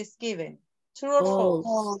before it is given. True or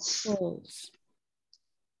false? False.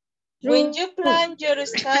 When you plan your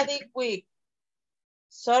study week,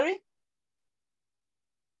 sorry?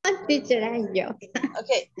 Teacher, I'm joking.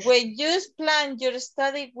 Okay, when you plan your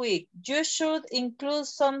study week, you should include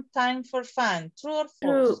some time for fun. True or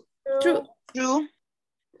false? True. True.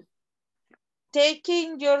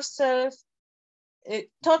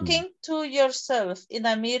 Talking to yourself in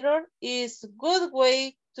a mirror is a good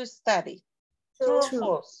way to study. True or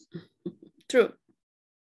false? True.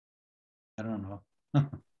 I don't know.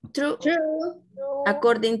 True. True.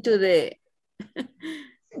 According to the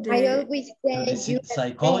I always say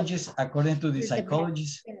psychologist, according to the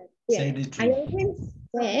psychologist, say the I truth. always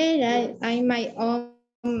say I'm my own,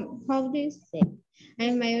 how do you say?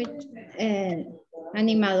 I'm my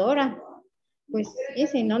animadora. Pues, y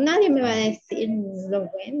si no, nadie me va a decir lo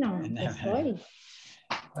bueno que soy.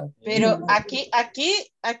 Pero aquí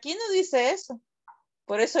no dice eso.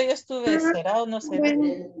 Por eso yo estuve, ¿será o no será?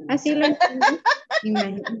 Bueno, así lo entendí.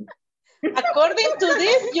 According to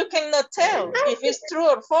this, you cannot tell if it's true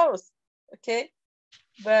or false, okay?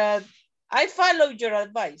 But I follow your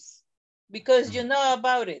advice because you know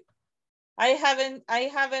about it. I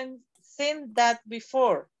haven't seen that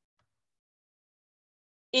before.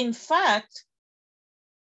 In fact,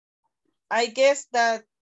 I guess that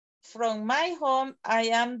from my home, I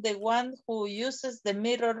am the one who uses the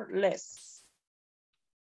mirror less.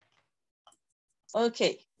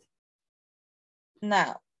 Okay.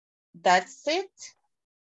 Now, that's it.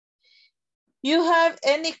 You have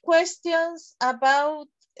any questions about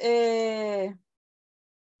any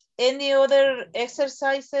other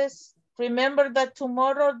exercises? Remember that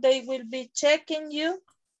tomorrow they will be checking you.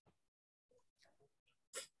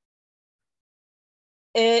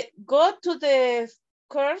 Go to the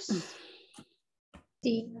course.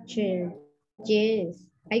 Teacher, yes.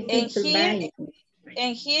 I think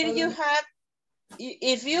and here you have,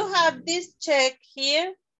 if you have this check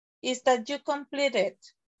here, is that you completed,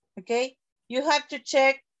 okay? You have to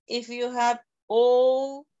check if you have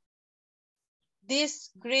all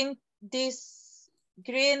these green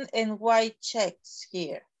and white checks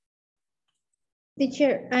here.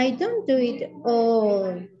 Teacher, I don't do it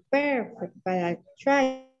all perfect, but I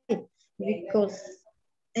try it because...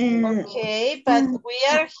 okay, but we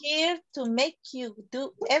are here to make you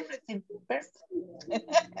do everything perfect.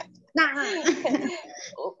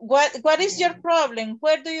 What is your problem?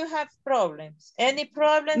 Where do you have problems? Any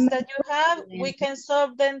problems that you have, we can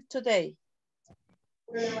solve them today.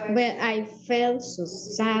 Well, I felt so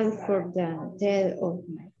sad for the death of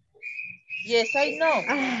my... Yes, I know.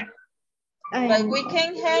 But we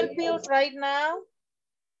can help you right now.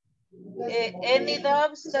 Any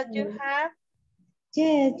doubts that you have?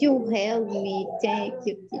 Yes, you help me. Thank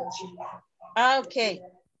you, teacher. Okay.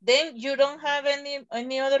 Then you don't have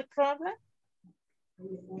any other problem?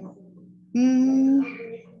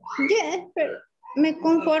 Yes, pero me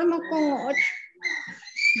conformo con 8.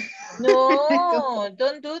 No,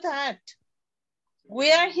 don't do that.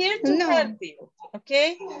 We are here to help you,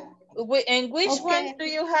 okay? And which ones do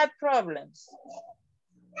you have problems?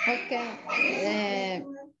 Okay.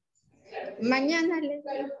 Mañana le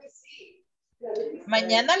digo.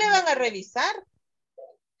 Mañana le van a revisar.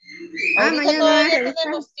 Ahorita mañana todavía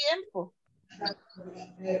tenemos tiempo.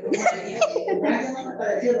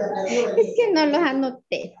 Es que no los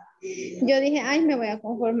anoté. Yo dije, ay, me voy a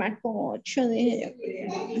conformar con 8. Dije yo.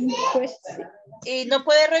 Pues sí. Y no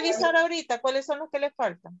puede revisar ahorita cuáles son los que le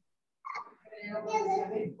faltan.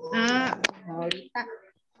 Ah, ahorita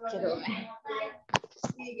quiero ver.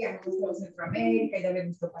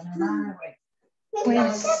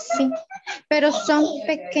 Pues sí, pero son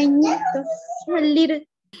pequeñitos.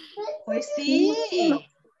 Pues sí,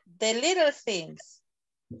 the little things.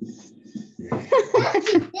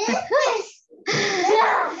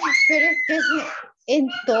 Pero es que en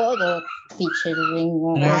todo, teacher.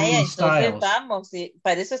 Vaya, entonces vamos, sí,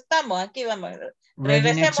 para eso estamos, aquí vamos.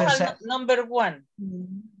 Regresemos al number one.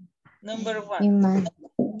 Number one.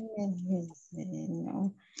 Imagínense,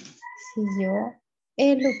 no. Si yo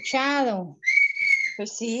he luchado.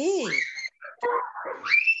 Pues sí.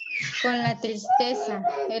 Con la tristeza,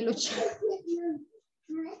 he luchado.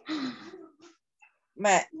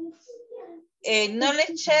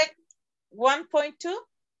 Knowledge check 1.2.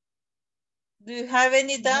 Do you have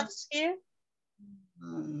any doubts here? A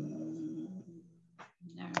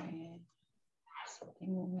ver,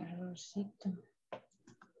 tengo un errorcito.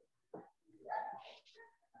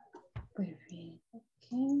 Perfecto.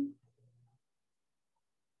 Okay.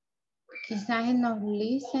 Quizás en los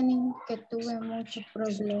listening que tuve muchos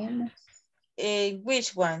problemas.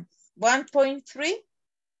 Which one? 1.3?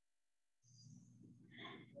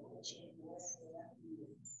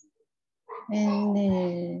 En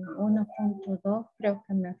el 1.2 creo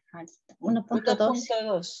que me falta.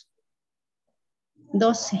 1.2.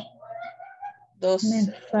 12.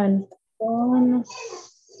 Me faltó, no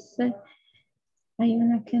sé. Hay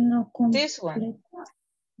una que no completa. This one.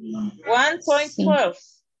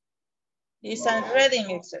 1.12 is a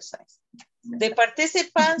reading exercise. The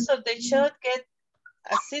participants of the show get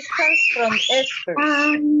assistance from experts.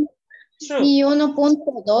 Y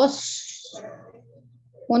 1.2.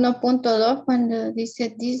 1.2 cuando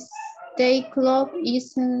dice this day club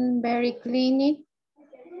isn't very clean.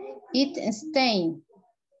 It's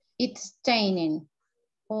staining.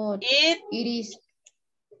 Or it is.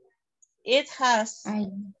 It has.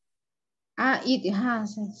 It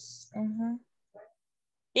has.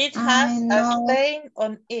 It has a stain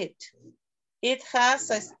on it. It has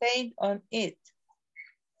a stain on it.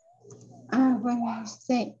 Bueno,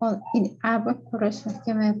 stain on it. Pues por eso es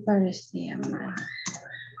que me parecía mal.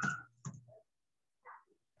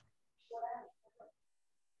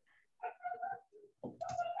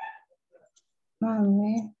 A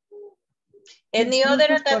ver. Any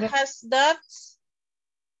other that has dots?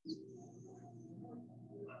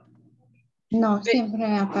 No, siempre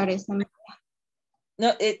me aparece.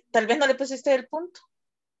 No, tal vez no le pusiste el punto.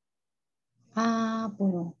 Por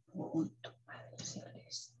un punto.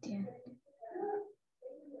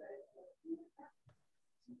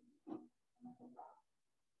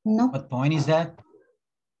 No. What point is that?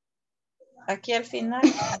 Aquí al final.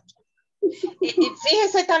 Y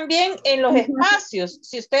fíjese también en los espacios.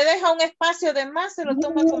 Si usted deja un espacio de más, se lo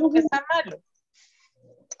toma como que está malo.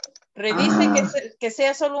 Revise que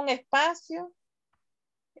sea solo un espacio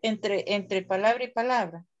entre palabra y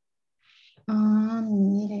palabra.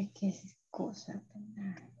 Mire qué cosa.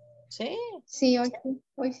 ¿Sí? Sí,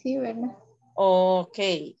 hoy sí, ¿verdad? Ok.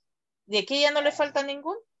 ¿De aquí ya no le falta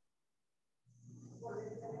ningún?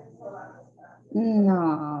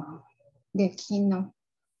 No, de aquí no.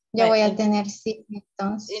 Ya voy a tener 5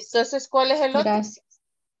 entonces. Entonces, ¿cuál es el otro? Gracias.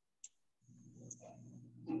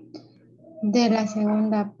 De la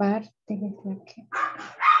segunda parte. Es la que...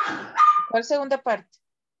 ¿Cuál segunda parte?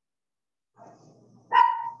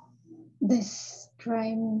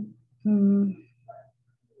 Describe. 1.3?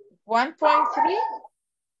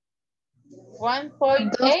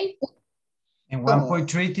 1.8? And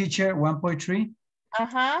 1.3, teacher, 1.3? I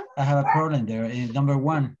have a problem there. Number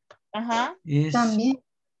 1 is también.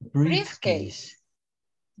 Briefcase.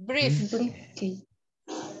 Briefcase.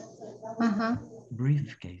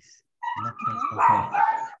 Briefcase. Okay.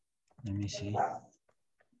 Let me see.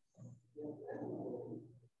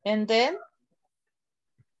 And then?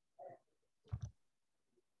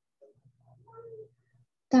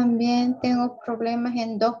 También tengo problemas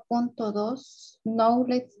en 2.2.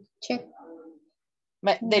 Knowledge check.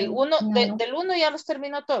 Del 1 ya los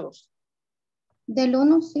terminó todos. Del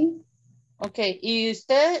 1 sí. Ok, ¿y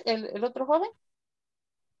usted, el otro joven?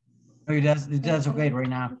 That's okay right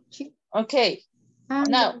now. Okay,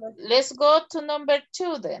 now let's go to number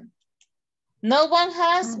 2 then. No one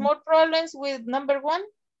has more problems with number 1?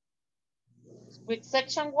 With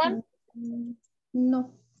section 1?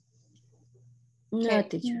 No. Okay. No,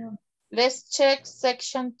 teacher. Let's check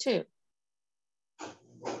section 2.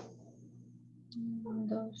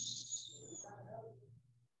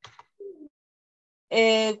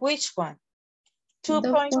 Which one?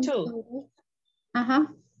 2.2.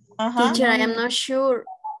 Teacher, I am not sure.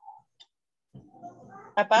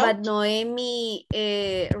 About? But Noemi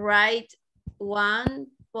write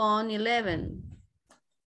 1.11.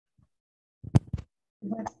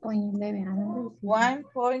 1.11.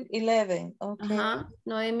 1.11. Okay.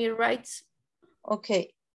 Noemi writes.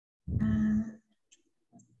 Okay.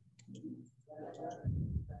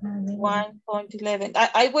 1.11.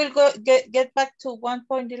 I will go get back to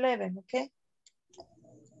 1.11. Okay.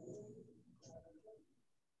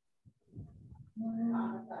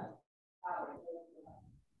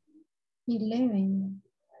 11.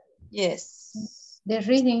 Yes. The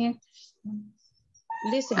reading.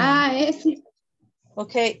 Listen. Yes.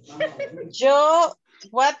 Okay. Joe,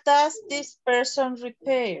 what does this person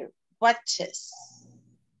repair? Watches.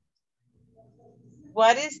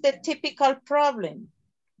 What is the typical problem?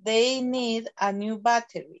 They need a new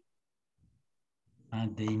battery.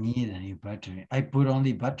 And they need a new battery. I put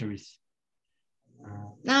only batteries.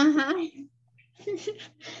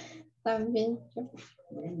 También.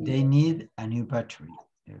 They need a new battery.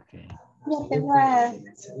 Okay. Ya te vas.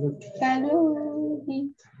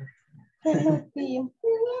 Salud.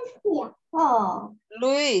 Oh.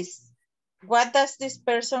 Luis, what does this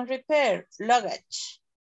person repair? Luggage.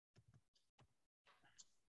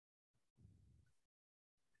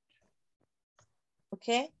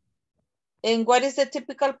 Okay. And what is the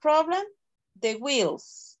typical problem? The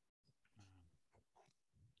wheels.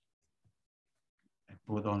 I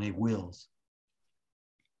put only wheels.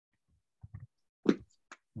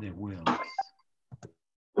 The wheels.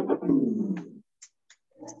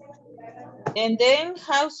 And then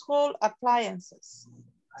household appliances.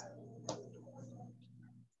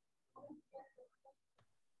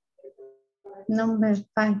 Number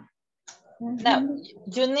 5. Now,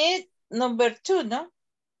 you need number 2, no?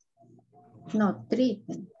 No, 3.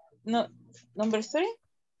 No, number 3?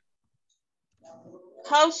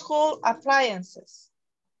 Household appliances.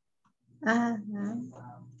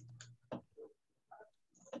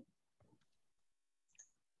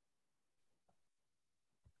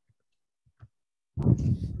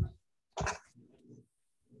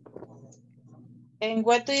 And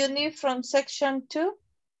what do you need from section 2?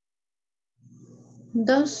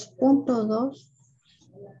 2.2.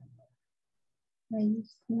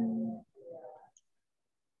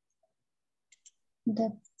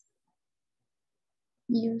 That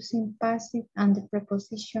using passive and the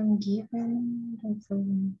preposition given.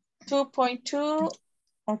 2.2.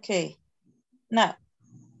 Okay. Now,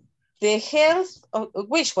 the health of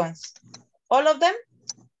which ones? All of them?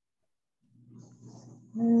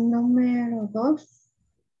 Número 2.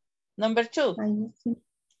 Number 2.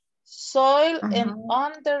 Soil and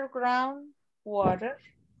underground water.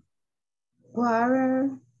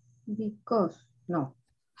 Water because no.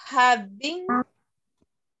 Have been.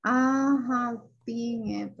 Have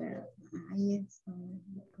been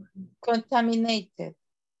contaminated.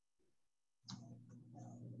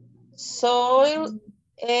 Soil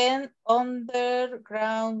and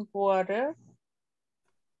underground water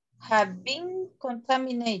have been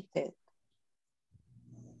contaminated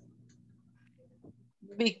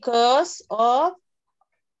because of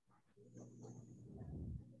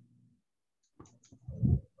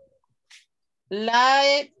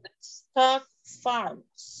livestock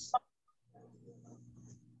farms.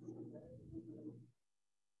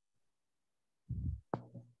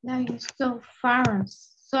 Livestock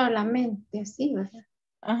farms, solamente así, ¿verdad?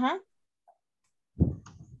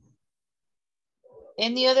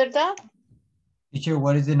 Any other doubt? Teacher,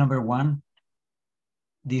 what is the number 1?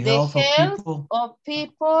 The health of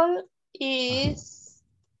people is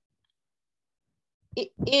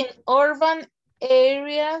in urban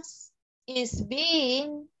areas is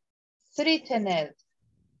being threatened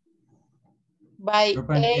by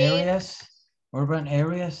urban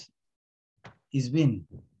areas is being.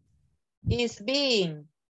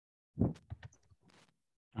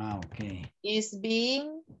 Okay. Is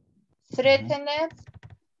being threatened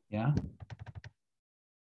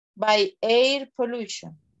by air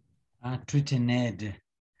pollution. Threatened.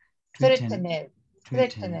 Threatened.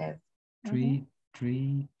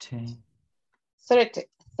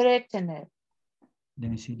 Let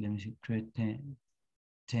me see. Threatened.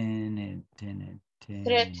 Threatened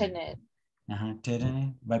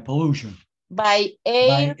by pollution. By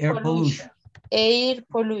air pollution. Air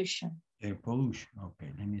pollution. Air pollution.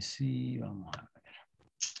 Okay, let me see. Vamos a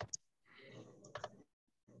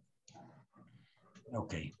ver.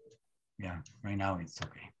 Okay. Yeah, right now it's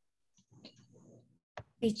okay.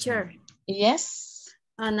 Teacher. Yes.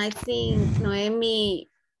 And I think Noemi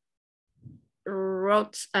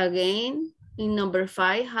wrote again in number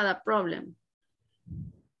 5 had a problem.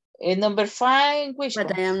 In number 5, which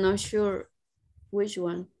But one? I am not sure which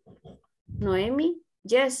one. Noemi?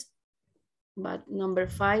 Yes. But number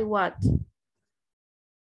 5, what?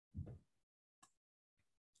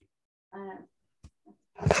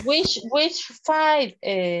 Which 5,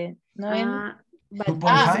 Noemi? But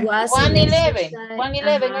 2.5? was 111.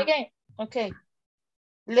 111 uh-huh. again. Okay.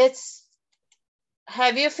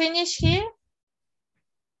 Have you finished here?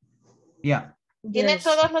 Yeah. ¿Tienen Yes.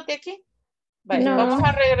 todos los de aquí? Vale, No. vamos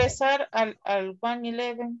a regresar al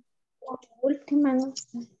 111. Última, no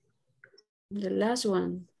sé. The last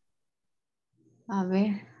one. A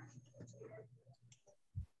ver.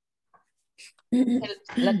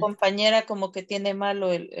 La compañera como que tiene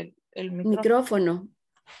malo el micrófono.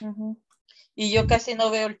 Y yo casi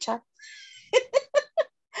no veo el chat.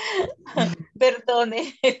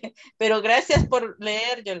 Perdone, pero gracias por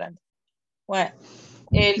leer, Yolanda. Bueno,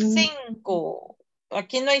 el 5.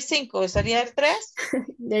 Aquí no hay 5, ¿sería el 3?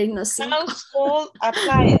 There is no 5. Household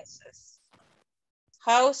appliances.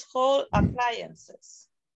 Household appliances.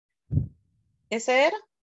 ¿Ese era?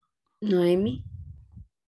 Noemi.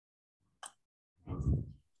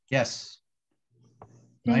 Yes.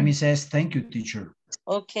 Noemi says, thank you, teacher.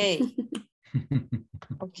 Ok.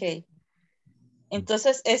 Ok.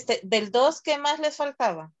 Entonces, del 2, ¿qué más les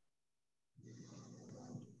faltaba?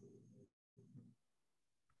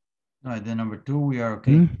 No, the number 2, we are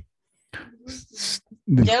okay.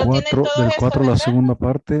 Del ¿Ya lo tienen 4, todos del estos, 4 la verdad? segunda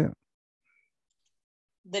parte.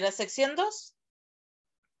 ¿De la sección 2?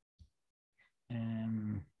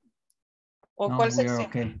 ¿O No, cuál we are sección?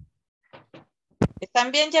 okay.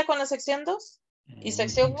 ¿Están bien ya con la sección 2? Y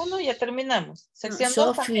sección 1 ya terminamos. Sección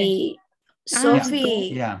 2 también.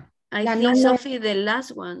 Sophie, Yeah. I think Sophie the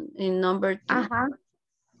last one in number 2. Ajá.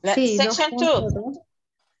 Sí, section 2.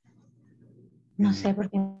 No sé por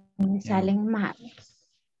qué me salen mal.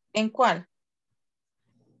 ¿En cuál?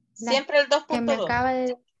 Siempre el 2.2. Que me acaba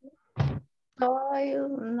de soy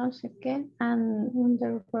no sé qué.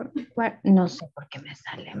 No sé por qué me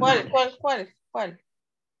sale mal. ¿Cuál?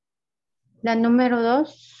 La número 2,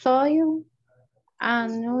 soil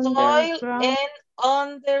and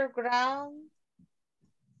underground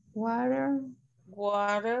water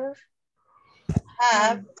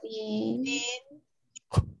have been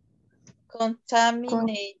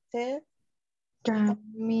contaminated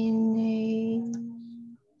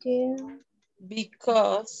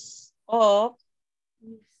because of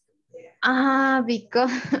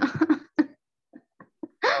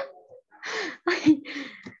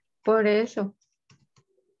por eso.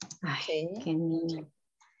 Ay,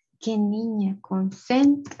 qué niña,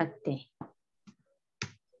 concéntrate.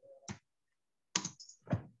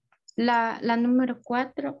 La número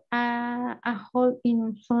 4, a hole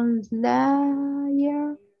in some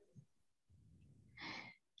layer.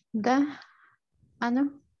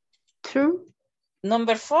 True.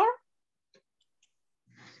 Number 4.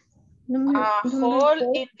 A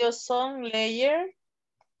hole in the ozone layer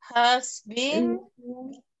has been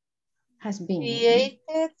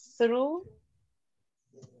created through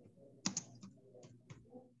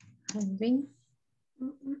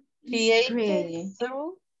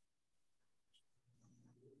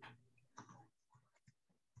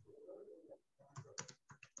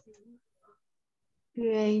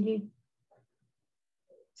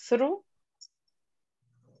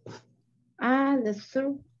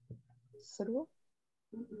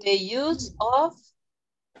the use of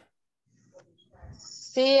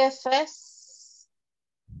CSR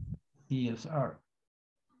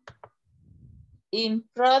in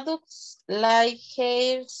products like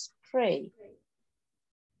hairspray.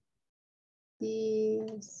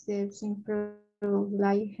 This is improved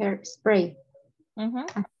like hairspray.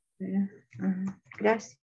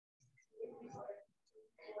 Gracias.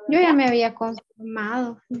 Yo ya me había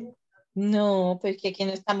conformado. No, pues que aquí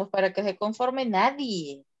no estamos para que se conforme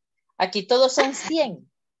nadie. Aquí todos son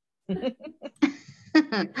 100.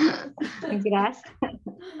 Gracias.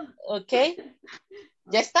 Ok.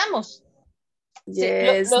 Ya estamos.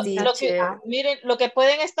 Yes, miren, lo que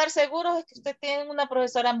pueden estar seguros es que usted tiene una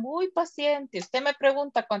profesora muy paciente. Usted me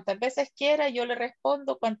pregunta cuántas veces quiera, yo le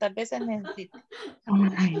respondo cuántas veces necesite.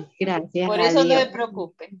 Ay, gracias. Por eso no se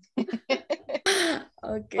preocupen.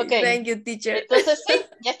 Okay, thank you, teacher. Entonces sí,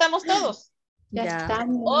 ya estamos todos. Ya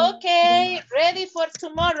estamos. Okay, ready for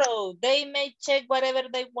tomorrow. They may check whatever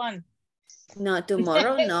they want. No,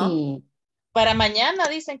 tomorrow no. Para mañana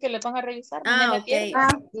dicen que le van a revisar. Okay.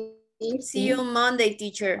 See you on Monday,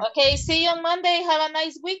 teacher. Okay, see you on Monday. Have a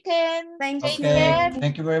nice weekend. Thank you. Okay,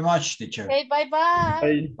 thank you very much, teacher. Okay,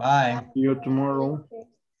 bye-bye. Bye. See you tomorrow.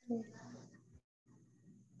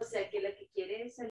 O sea, que la que quiere salir